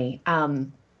personally.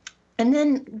 And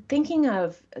then thinking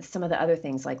of some of the other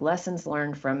things, like lessons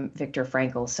learned from Viktor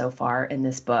Frankl so far in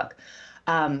this book.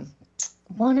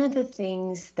 One of the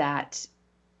things that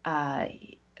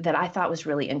I thought was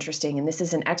really interesting, and this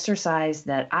is an exercise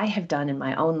that I have done in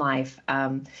my own life,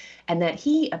 and that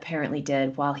he apparently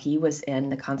did while he was in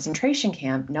the concentration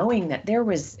camp, knowing that there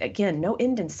was, again, no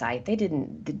end in sight. The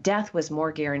death was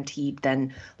more guaranteed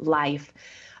than life.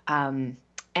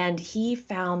 And he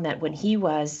found that when he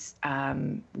was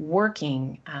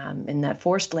working in the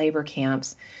forced labor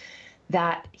camps,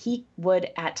 that he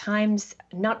would at times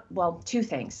two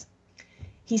things.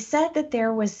 He said that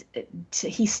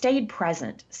he stayed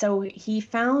present. So he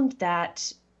found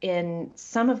that in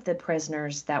some of the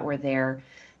prisoners that were there,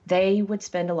 they would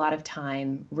spend a lot of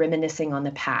time reminiscing on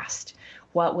the past,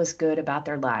 what was good about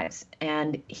their lives.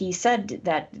 And he said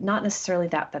that not necessarily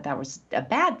that was a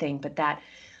bad thing, but that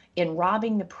in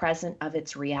robbing the present of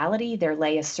its reality, there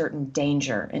lay a certain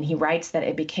danger. And he writes that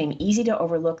it became easy to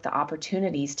overlook the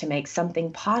opportunities to make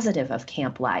something positive of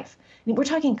camp life. I mean, we're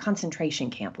talking concentration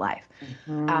camp life.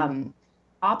 Mm-hmm.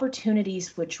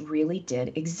 Opportunities which really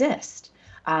did exist.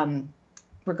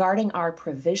 Regarding our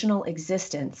provisional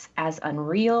existence as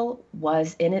unreal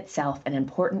was in itself an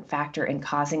important factor in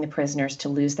causing the prisoners to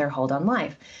lose their hold on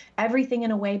life. Everything in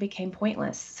a way became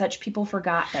pointless. Such people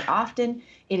forgot that often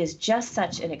it is just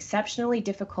such an exceptionally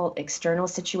difficult external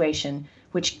situation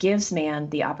which gives man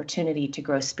the opportunity to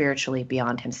grow spiritually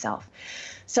beyond himself.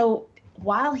 So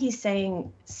while he's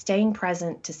saying staying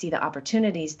present to see the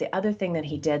opportunities, the other thing that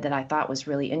he did that I thought was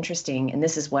really interesting, and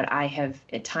this is what I have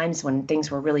at times when things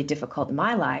were really difficult in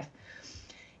my life,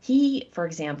 he, for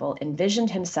example, envisioned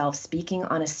himself speaking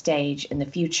on a stage in the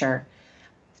future,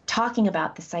 talking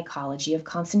about the psychology of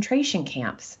concentration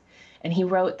camps. And he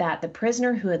wrote that the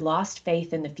prisoner who had lost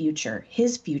faith in the future,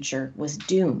 his future was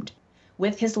doomed.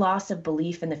 With his loss of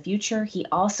belief in the future, he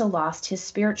also lost his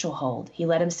spiritual hold. He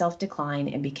let himself decline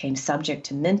and became subject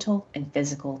to mental and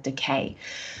physical decay.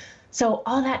 So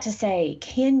all that to say,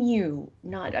 can you,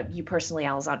 not you personally,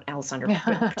 Alysondra,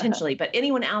 but potentially, but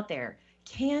anyone out there,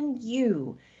 can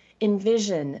you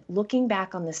envision looking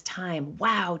back on this time?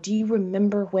 Wow, do you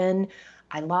remember when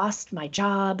I lost my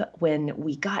job, when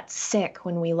we got sick,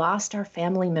 when we lost our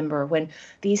family member, when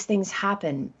these things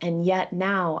happen? And yet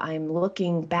now I'm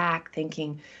looking back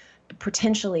thinking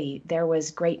potentially there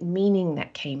was great meaning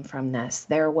that came from this.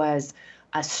 There was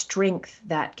a strength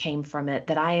that came from it,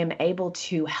 that I am able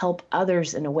to help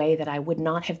others in a way that I would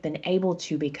not have been able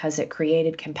to because it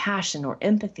created compassion or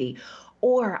empathy.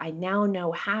 Or I now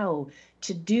know how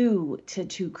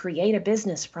to create a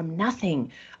business from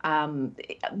nothing. Can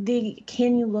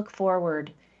you look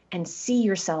forward and see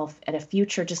yourself at a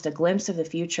future, just a glimpse of the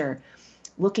future,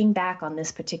 looking back on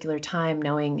this particular time,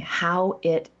 knowing how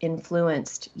it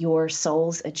influenced your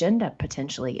soul's agenda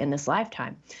potentially in this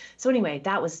lifetime? So anyway,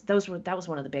 that was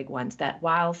one of the big ones, that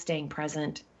while staying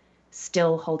present,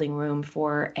 still holding room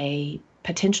for a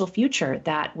potential future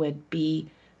that would be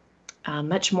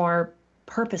much more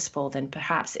purposeful than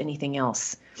perhaps anything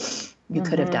else you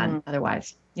could have done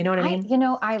otherwise. You know what I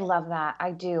mean? I love that.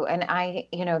 I do. And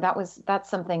that's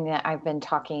something that I've been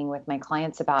talking with my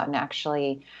clients about, and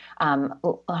actually,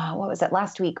 what was it?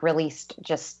 Last week released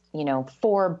just,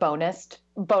 4 bonus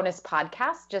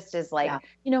podcasts, just as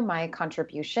my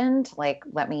contribution to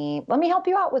let me help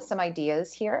you out with some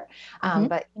ideas here.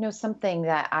 But something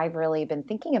that I've really been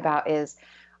thinking about is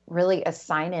really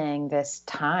assigning this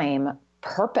time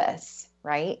purpose,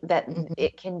 right? That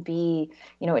it can be,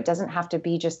 it doesn't have to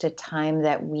be just a time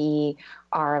that we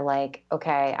are like,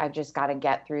 okay, I've just got to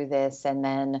get through this and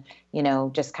then,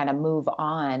 just kind of move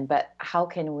on. But how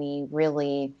can we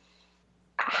really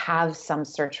have some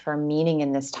search for meaning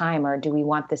in this time? Or do we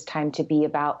want this time to be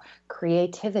about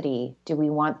creativity? Do we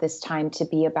want this time to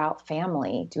be about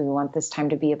family? Do we want this time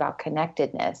to be about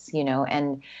connectedness,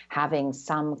 and having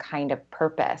some kind of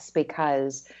purpose?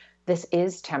 Because this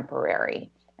is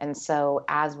temporary. And so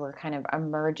as we're kind of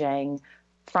emerging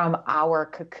from our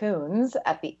cocoons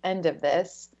at the end of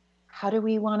this, how do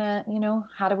we want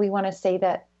to say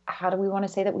that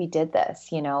we did this?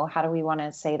 How do we want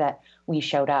to say that we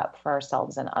showed up for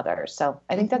ourselves and others? So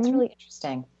I think that's really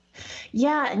interesting.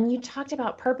 Yeah. And you talked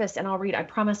about purpose, and I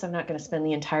promise I'm not going to spend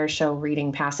the entire show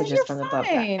reading passages from the book.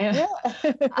 Yeah.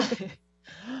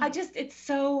 It's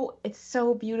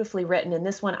so beautifully written. And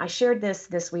this one, I shared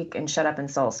this week in Shut Up and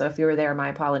Soul. So if you were there, my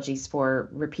apologies for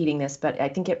repeating this, but I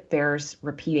think it bears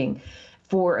repeating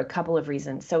for a couple of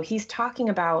reasons. So he's talking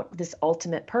about this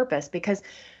ultimate purpose, because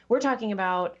we're talking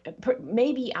about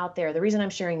maybe out there. The reason I'm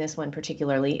sharing this one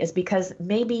particularly is because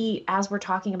maybe as we're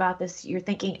talking about this, you're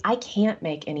thinking, I can't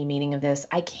make any meaning of this.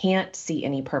 I can't see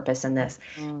any purpose in this.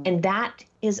 And that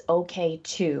is okay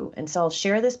too. And so I'll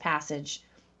share this passage,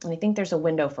 and I think there's a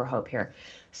window for hope here.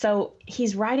 So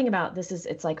he's writing about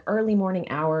it's like early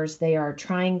morning hours. They are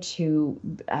trying to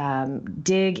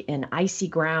dig in icy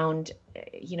ground.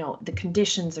 The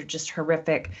conditions are just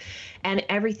horrific, and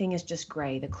everything is just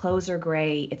gray. The clothes are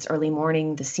gray. It's early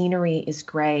morning. The scenery is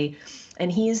gray.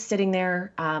 And he is sitting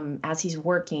there as he's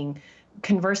working,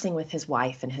 conversing with his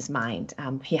wife in his mind.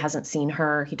 He hasn't seen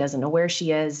her. He doesn't know where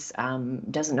she is,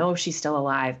 doesn't know if she's still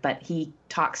alive, but he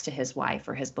talks to his wife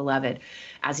or his beloved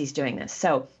as he's doing this.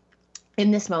 So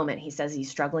in this moment, he says he's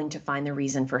struggling to find the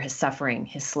reason for his suffering,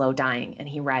 his slow dying. And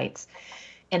he writes,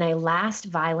 "In a last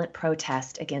violent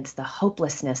protest against the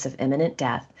hopelessness of imminent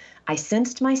death, I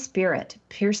sensed my spirit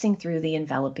piercing through the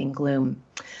enveloping gloom.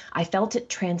 I felt it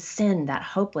transcend that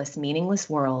hopeless, meaningless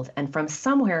world, and from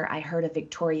somewhere I heard a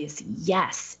victorious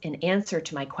yes in answer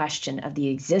to my question of the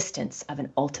existence of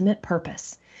an ultimate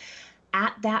purpose.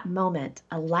 At that moment,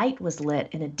 a light was lit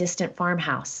in a distant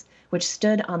farmhouse, which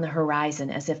stood on the horizon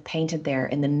as if painted there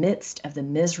in the midst of the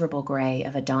miserable gray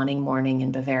of a dawning morning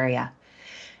in Bavaria.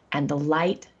 And the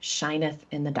light shineth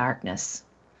in the darkness.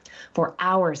 For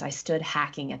hours I stood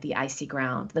hacking at the icy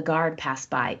ground. The guard passed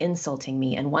by, insulting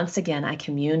me, and once again I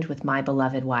communed with my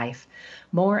beloved wife.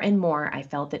 More and more I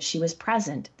felt that she was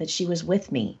present, that she was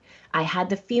with me. I had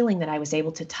the feeling that I was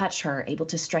able to touch her, able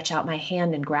to stretch out my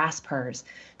hand and grasp hers.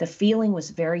 The feeling was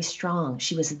very strong.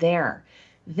 She was there.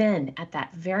 Then, at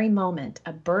that very moment,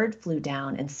 a bird flew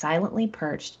down and silently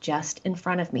perched just in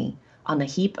front of me on the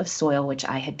heap of soil which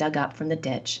I had dug up from the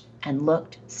ditch and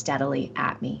looked steadily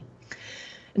at me.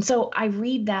 And so I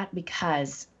read that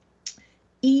because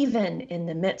even in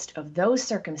the midst of those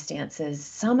circumstances,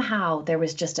 somehow there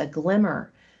was just a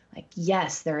glimmer, like,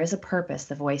 yes, there is a purpose,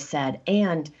 the voice said,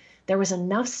 and there was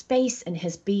enough space in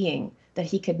his being that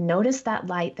he could notice that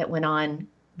light that went on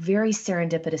very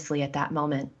serendipitously at that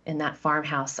moment in that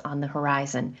farmhouse on the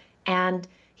horizon. And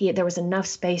there was enough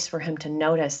space for him to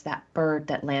notice that bird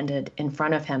that landed in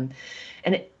front of him.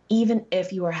 And even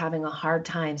if you are having a hard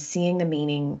time seeing the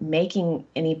meaning, making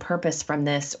any purpose from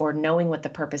this, or knowing what the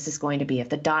purpose is going to be, if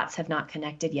the dots have not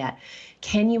connected yet,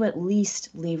 can you at least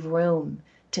leave room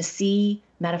to see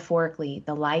metaphorically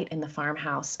the light in the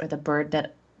farmhouse or the bird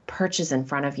that perches in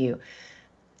front of you?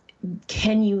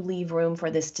 Can you leave room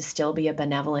for this to still be a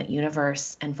benevolent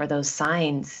universe and for those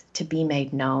signs to be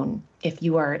made known if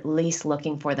you are at least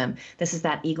looking for them? This is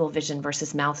that eagle vision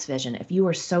versus mouse vision. If you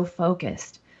are so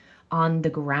focused on the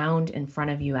ground in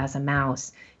front of you as a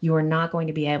mouse, you are not going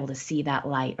to be able to see that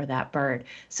light or that bird.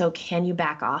 So can you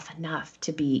back off enough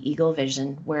to be eagle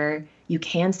vision where you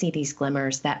can see these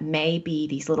glimmers that may be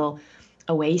these little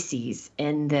oases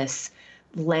in this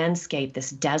landscape, this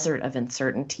desert of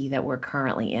uncertainty that we're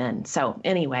currently in? So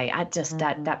anyway, I just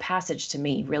that passage to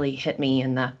me really hit me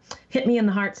in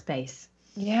the heart space.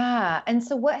 Yeah. And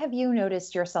so what have you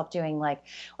noticed yourself doing, like,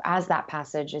 as that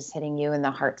passage is hitting you in the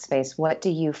heart space? What do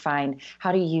you find?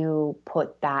 How do you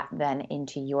put that then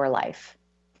into your life?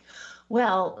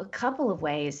 Well, a couple of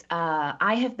ways.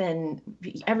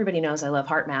 Everybody knows I love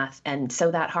heart math. And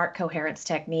so that heart coherence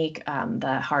technique,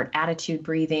 the heart attitude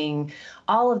breathing,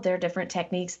 all of their different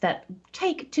techniques that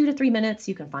take 2 to 3 minutes,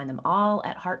 you can find them all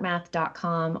at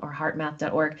heartmath.com or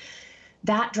heartmath.org.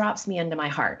 That drops me into my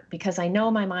heart because I know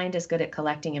my mind is good at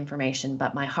collecting information,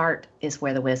 but my heart is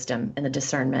where the wisdom and the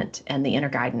discernment and the inner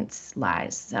guidance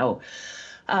lies. So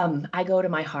I go to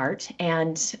my heart,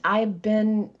 and I've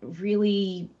been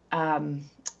really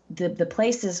the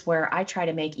places where I try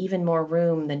to make even more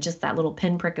room than just that little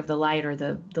pinprick of the light or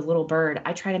the little bird.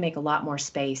 I try to make a lot more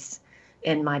space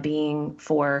in my being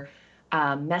for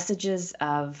messages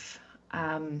of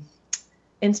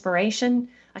inspiration.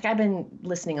 Like, I've been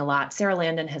listening a lot. Sarah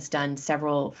Landon has done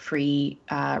several free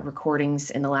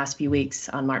recordings in the last few weeks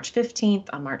on March 15th,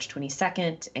 on March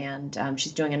 22nd, and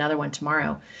she's doing another one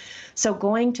tomorrow. So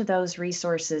going to those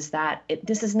resources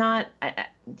this is not,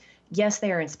 yes,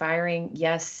 they are inspiring.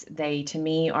 Yes, they, to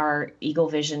me, are eagle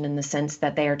vision in the sense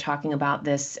that they are talking about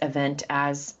this event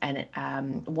as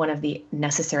one of the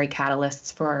necessary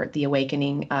catalysts for the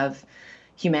awakening of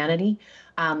humanity.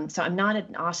 So I'm not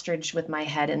an ostrich with my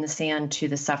head in the sand to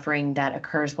the suffering that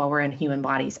occurs while we're in human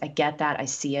bodies. I get that. I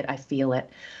see it. I feel it.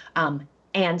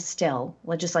 And still,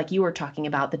 just like you were talking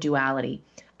about the duality,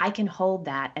 I can hold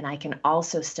that, and I can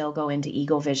also still go into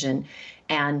eagle vision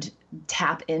and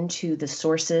tap into the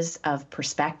sources of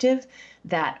perspective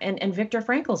that, and Viktor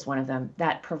Frankl's one of them,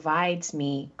 that provides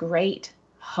me great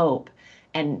hope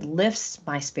and lifts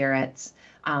my spirits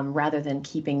rather than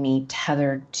keeping me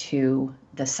tethered to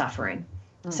the suffering.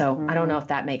 So I don't know if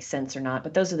that makes sense or not,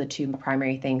 but those are the two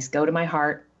primary things. Go to my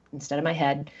heart instead of my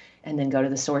head, and then go to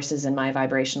the sources in my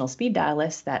vibrational speed dial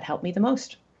list that help me the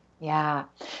most. Yeah.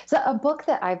 So a book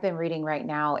that I've been reading right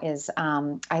now is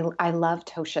I love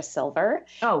Tosha Silver.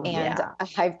 Oh, and yeah.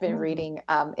 I've been reading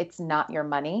It's Not Your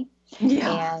Money.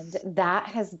 Yeah. And that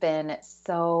has been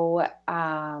so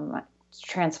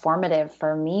transformative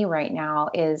for me right now,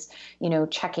 is,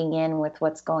 checking in with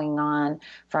what's going on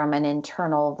from an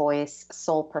internal voice,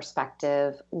 soul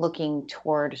perspective, looking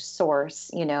toward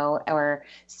source, or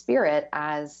spirit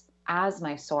as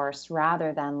my source,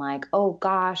 rather than like, oh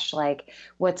gosh, like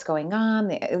what's going on,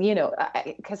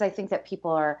 because I think that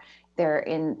people they're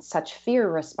in such fear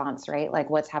response, right? Like,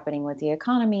 what's happening with the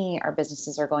economy? Our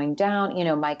businesses are going down.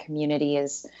 My community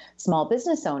is small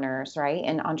business owners, right?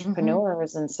 And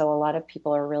entrepreneurs. And so a lot of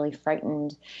people are really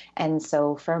frightened. And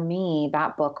so for me,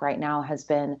 that book right now has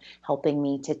been helping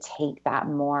me to take that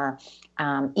more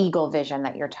eagle vision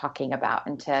that you're talking about,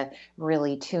 and to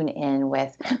really tune in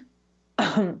with,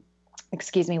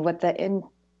 excuse me,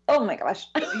 oh my gosh.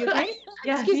 You right?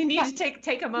 Yeah, you need to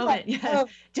take a moment. Yeah.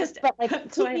 But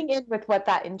like tuning in with what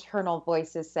that internal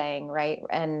voice is saying, right?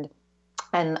 And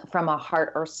from a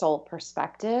heart or soul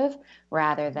perspective,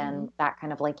 rather than that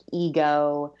kind of like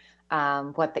ego,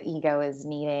 what the ego is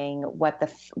needing,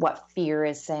 what fear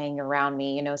is saying around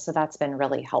me, so that's been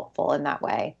really helpful in that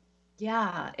way.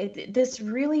 Yeah, this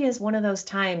really is one of those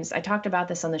times. I talked about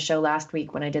this on the show last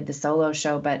week when I did the solo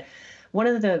show, but one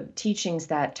of the teachings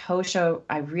that Tosha,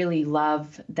 I really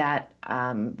love that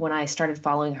when I started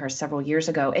following her several years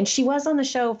ago, and she was on the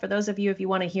show, for those of you, if you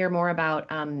want to hear more about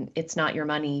It's Not Your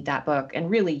Money, that book, and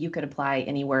really you could apply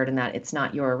any word in that. It's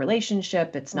not your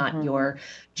relationship. It's not your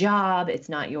job. It's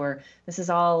not your, this is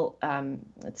all,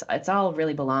 it's all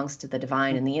really belongs to the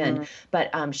divine in the end.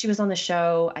 But she was on the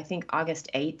show, I think August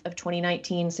 8th of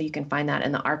 2019. So you can find that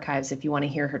in the archives if you want to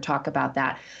hear her talk about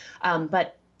that.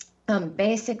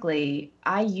 Basically,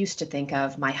 I used to think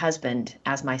of my husband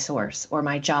as my source or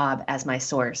my job as my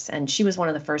source. And she was one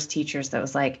of the first teachers that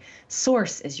was like,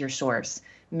 source is your source.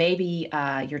 Maybe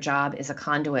your job is a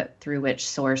conduit through which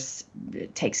source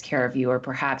takes care of you, or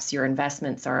perhaps your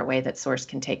investments are a way that source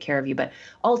can take care of you. But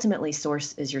ultimately,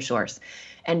 source is your source.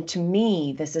 And to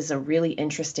me, this is a really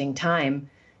interesting time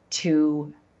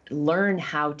to learn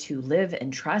how to live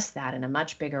and trust that in a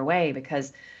much bigger way,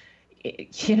 because I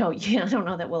don't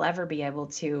know that we'll ever be able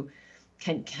to,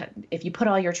 if you put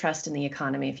all your trust in the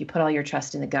economy, if you put all your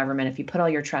trust in the government, if you put all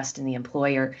your trust in the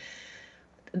employer,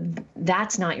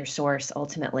 that's not your source.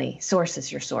 Ultimately, source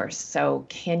is your source. So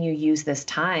can you use this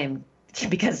time,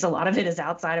 because a lot of it is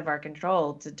outside of our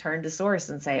control, to turn to source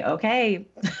and say, okay,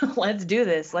 let's do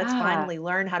this. Let's finally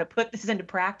learn how to put this into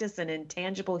practice and in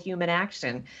tangible human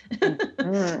action. Yeah.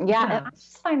 And I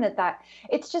just find that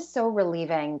it's just so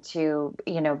relieving to,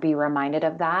 be reminded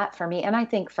of that for me. And I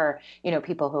think for,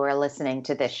 people who are listening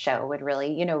to this show would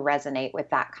really, resonate with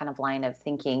that kind of line of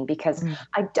thinking, because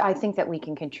I think that we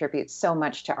can contribute so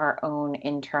much to our own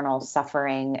internal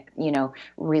suffering,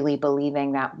 really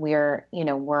believing that we're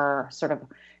sort of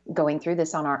going through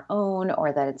this on our own,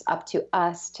 or that it's up to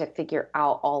us to figure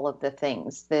out all of the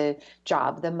things, the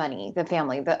job, the money, the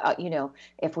family,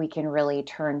 if we can really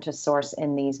turn to source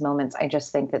in these moments, I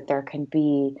just think that there can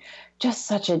be just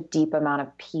such a deep amount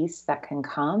of peace that can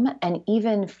come. And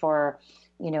even for,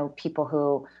 people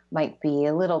who might be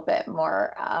a little bit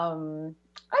more,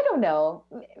 I don't know,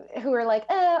 who are like,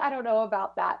 I don't know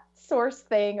about that source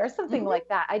thing or something like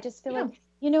that. I just feel like,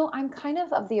 I'm kind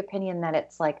of the opinion that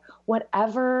it's like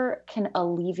whatever can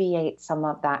alleviate some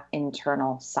of that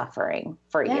internal suffering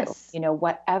for you,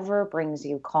 whatever brings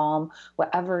you calm,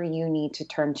 whatever you need to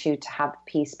turn to have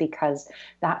peace, because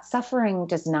that suffering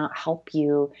does not help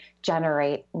you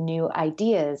generate new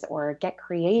ideas or get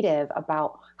creative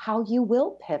about how you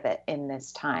will pivot in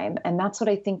this time. And that's what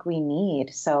I think we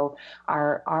need. So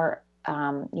our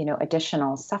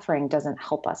additional suffering doesn't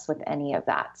help us with any of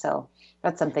that. So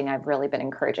that's something I've really been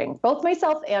encouraging both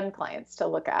myself and clients to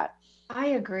look at. I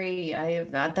agree.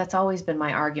 That's always been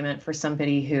my argument for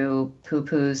somebody who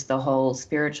poo-poos the whole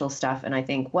spiritual stuff. And I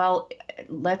think, well,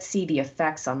 let's see the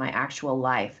effects on my actual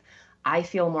life. I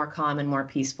feel more calm and more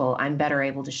peaceful. I'm better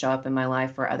able to show up in my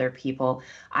life for other people.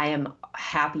 I am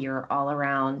happier all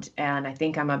around. And I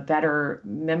think I'm a better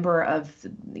member of,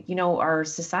 our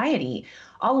society,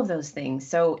 all of those things.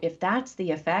 So if that's the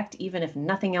effect, even if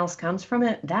nothing else comes from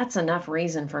it, that's enough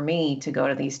reason for me to go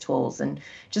to these tools. And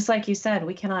just like you said,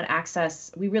 we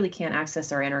really can't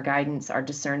access our inner guidance, our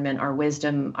discernment, our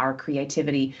wisdom, our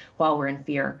creativity while we're in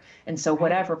fear. And so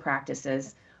whatever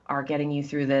practices are getting you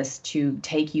through this to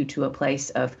take you to a place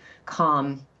of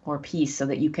calm or peace, so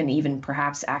that you can even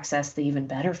perhaps access the even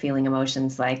better feeling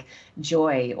emotions like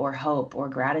joy or hope or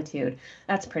gratitude.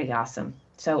 That's pretty awesome.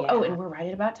 So, and we're right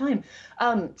at about time.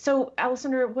 So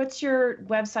Alysondra, what's your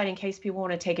website in case people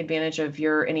want to take advantage of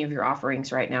any of your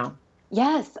offerings right now?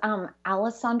 Yes,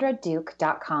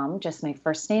 AlysondraDuke.com, just my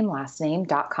first name, last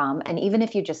name.com. And even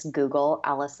if you just Google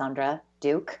Alysondra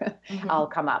Duke, I'll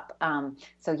come up.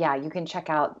 So you can check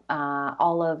out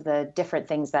all of the different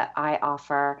things that I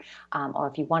offer. Or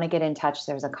if you want to get in touch,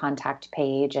 there's a contact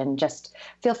page, and just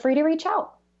feel free to reach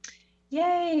out.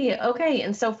 Yay. Okay.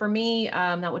 And so for me,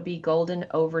 that would be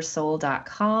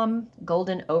goldenoversoul.com,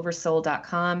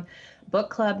 goldenoversoul.com. Book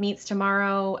club meets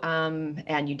tomorrow.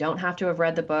 And you don't have to have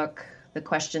read the book. The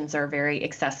questions are very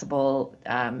accessible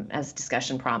as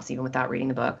discussion prompts, even without reading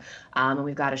the book. And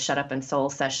we've got a Shut Up and Soul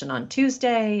session on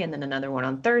Tuesday, and then another one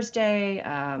on Thursday.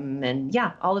 And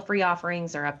all the free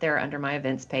offerings are up there under my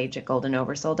events page at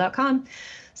goldenoversoul.com.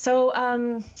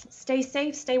 So stay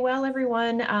safe, stay well,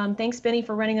 everyone. Thanks, Benny,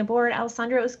 for running the board.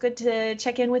 Alysondra, it was good to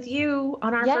check in with you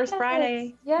on our first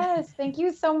Friday. Yes, thank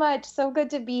you so much. So good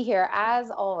to be here.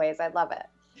 As always, I love it.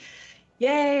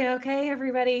 Yay. Okay,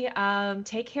 everybody.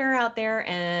 Take care out there,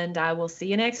 and I will see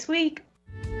you next week.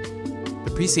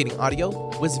 The preceding audio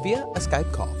was via a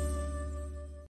Skype call.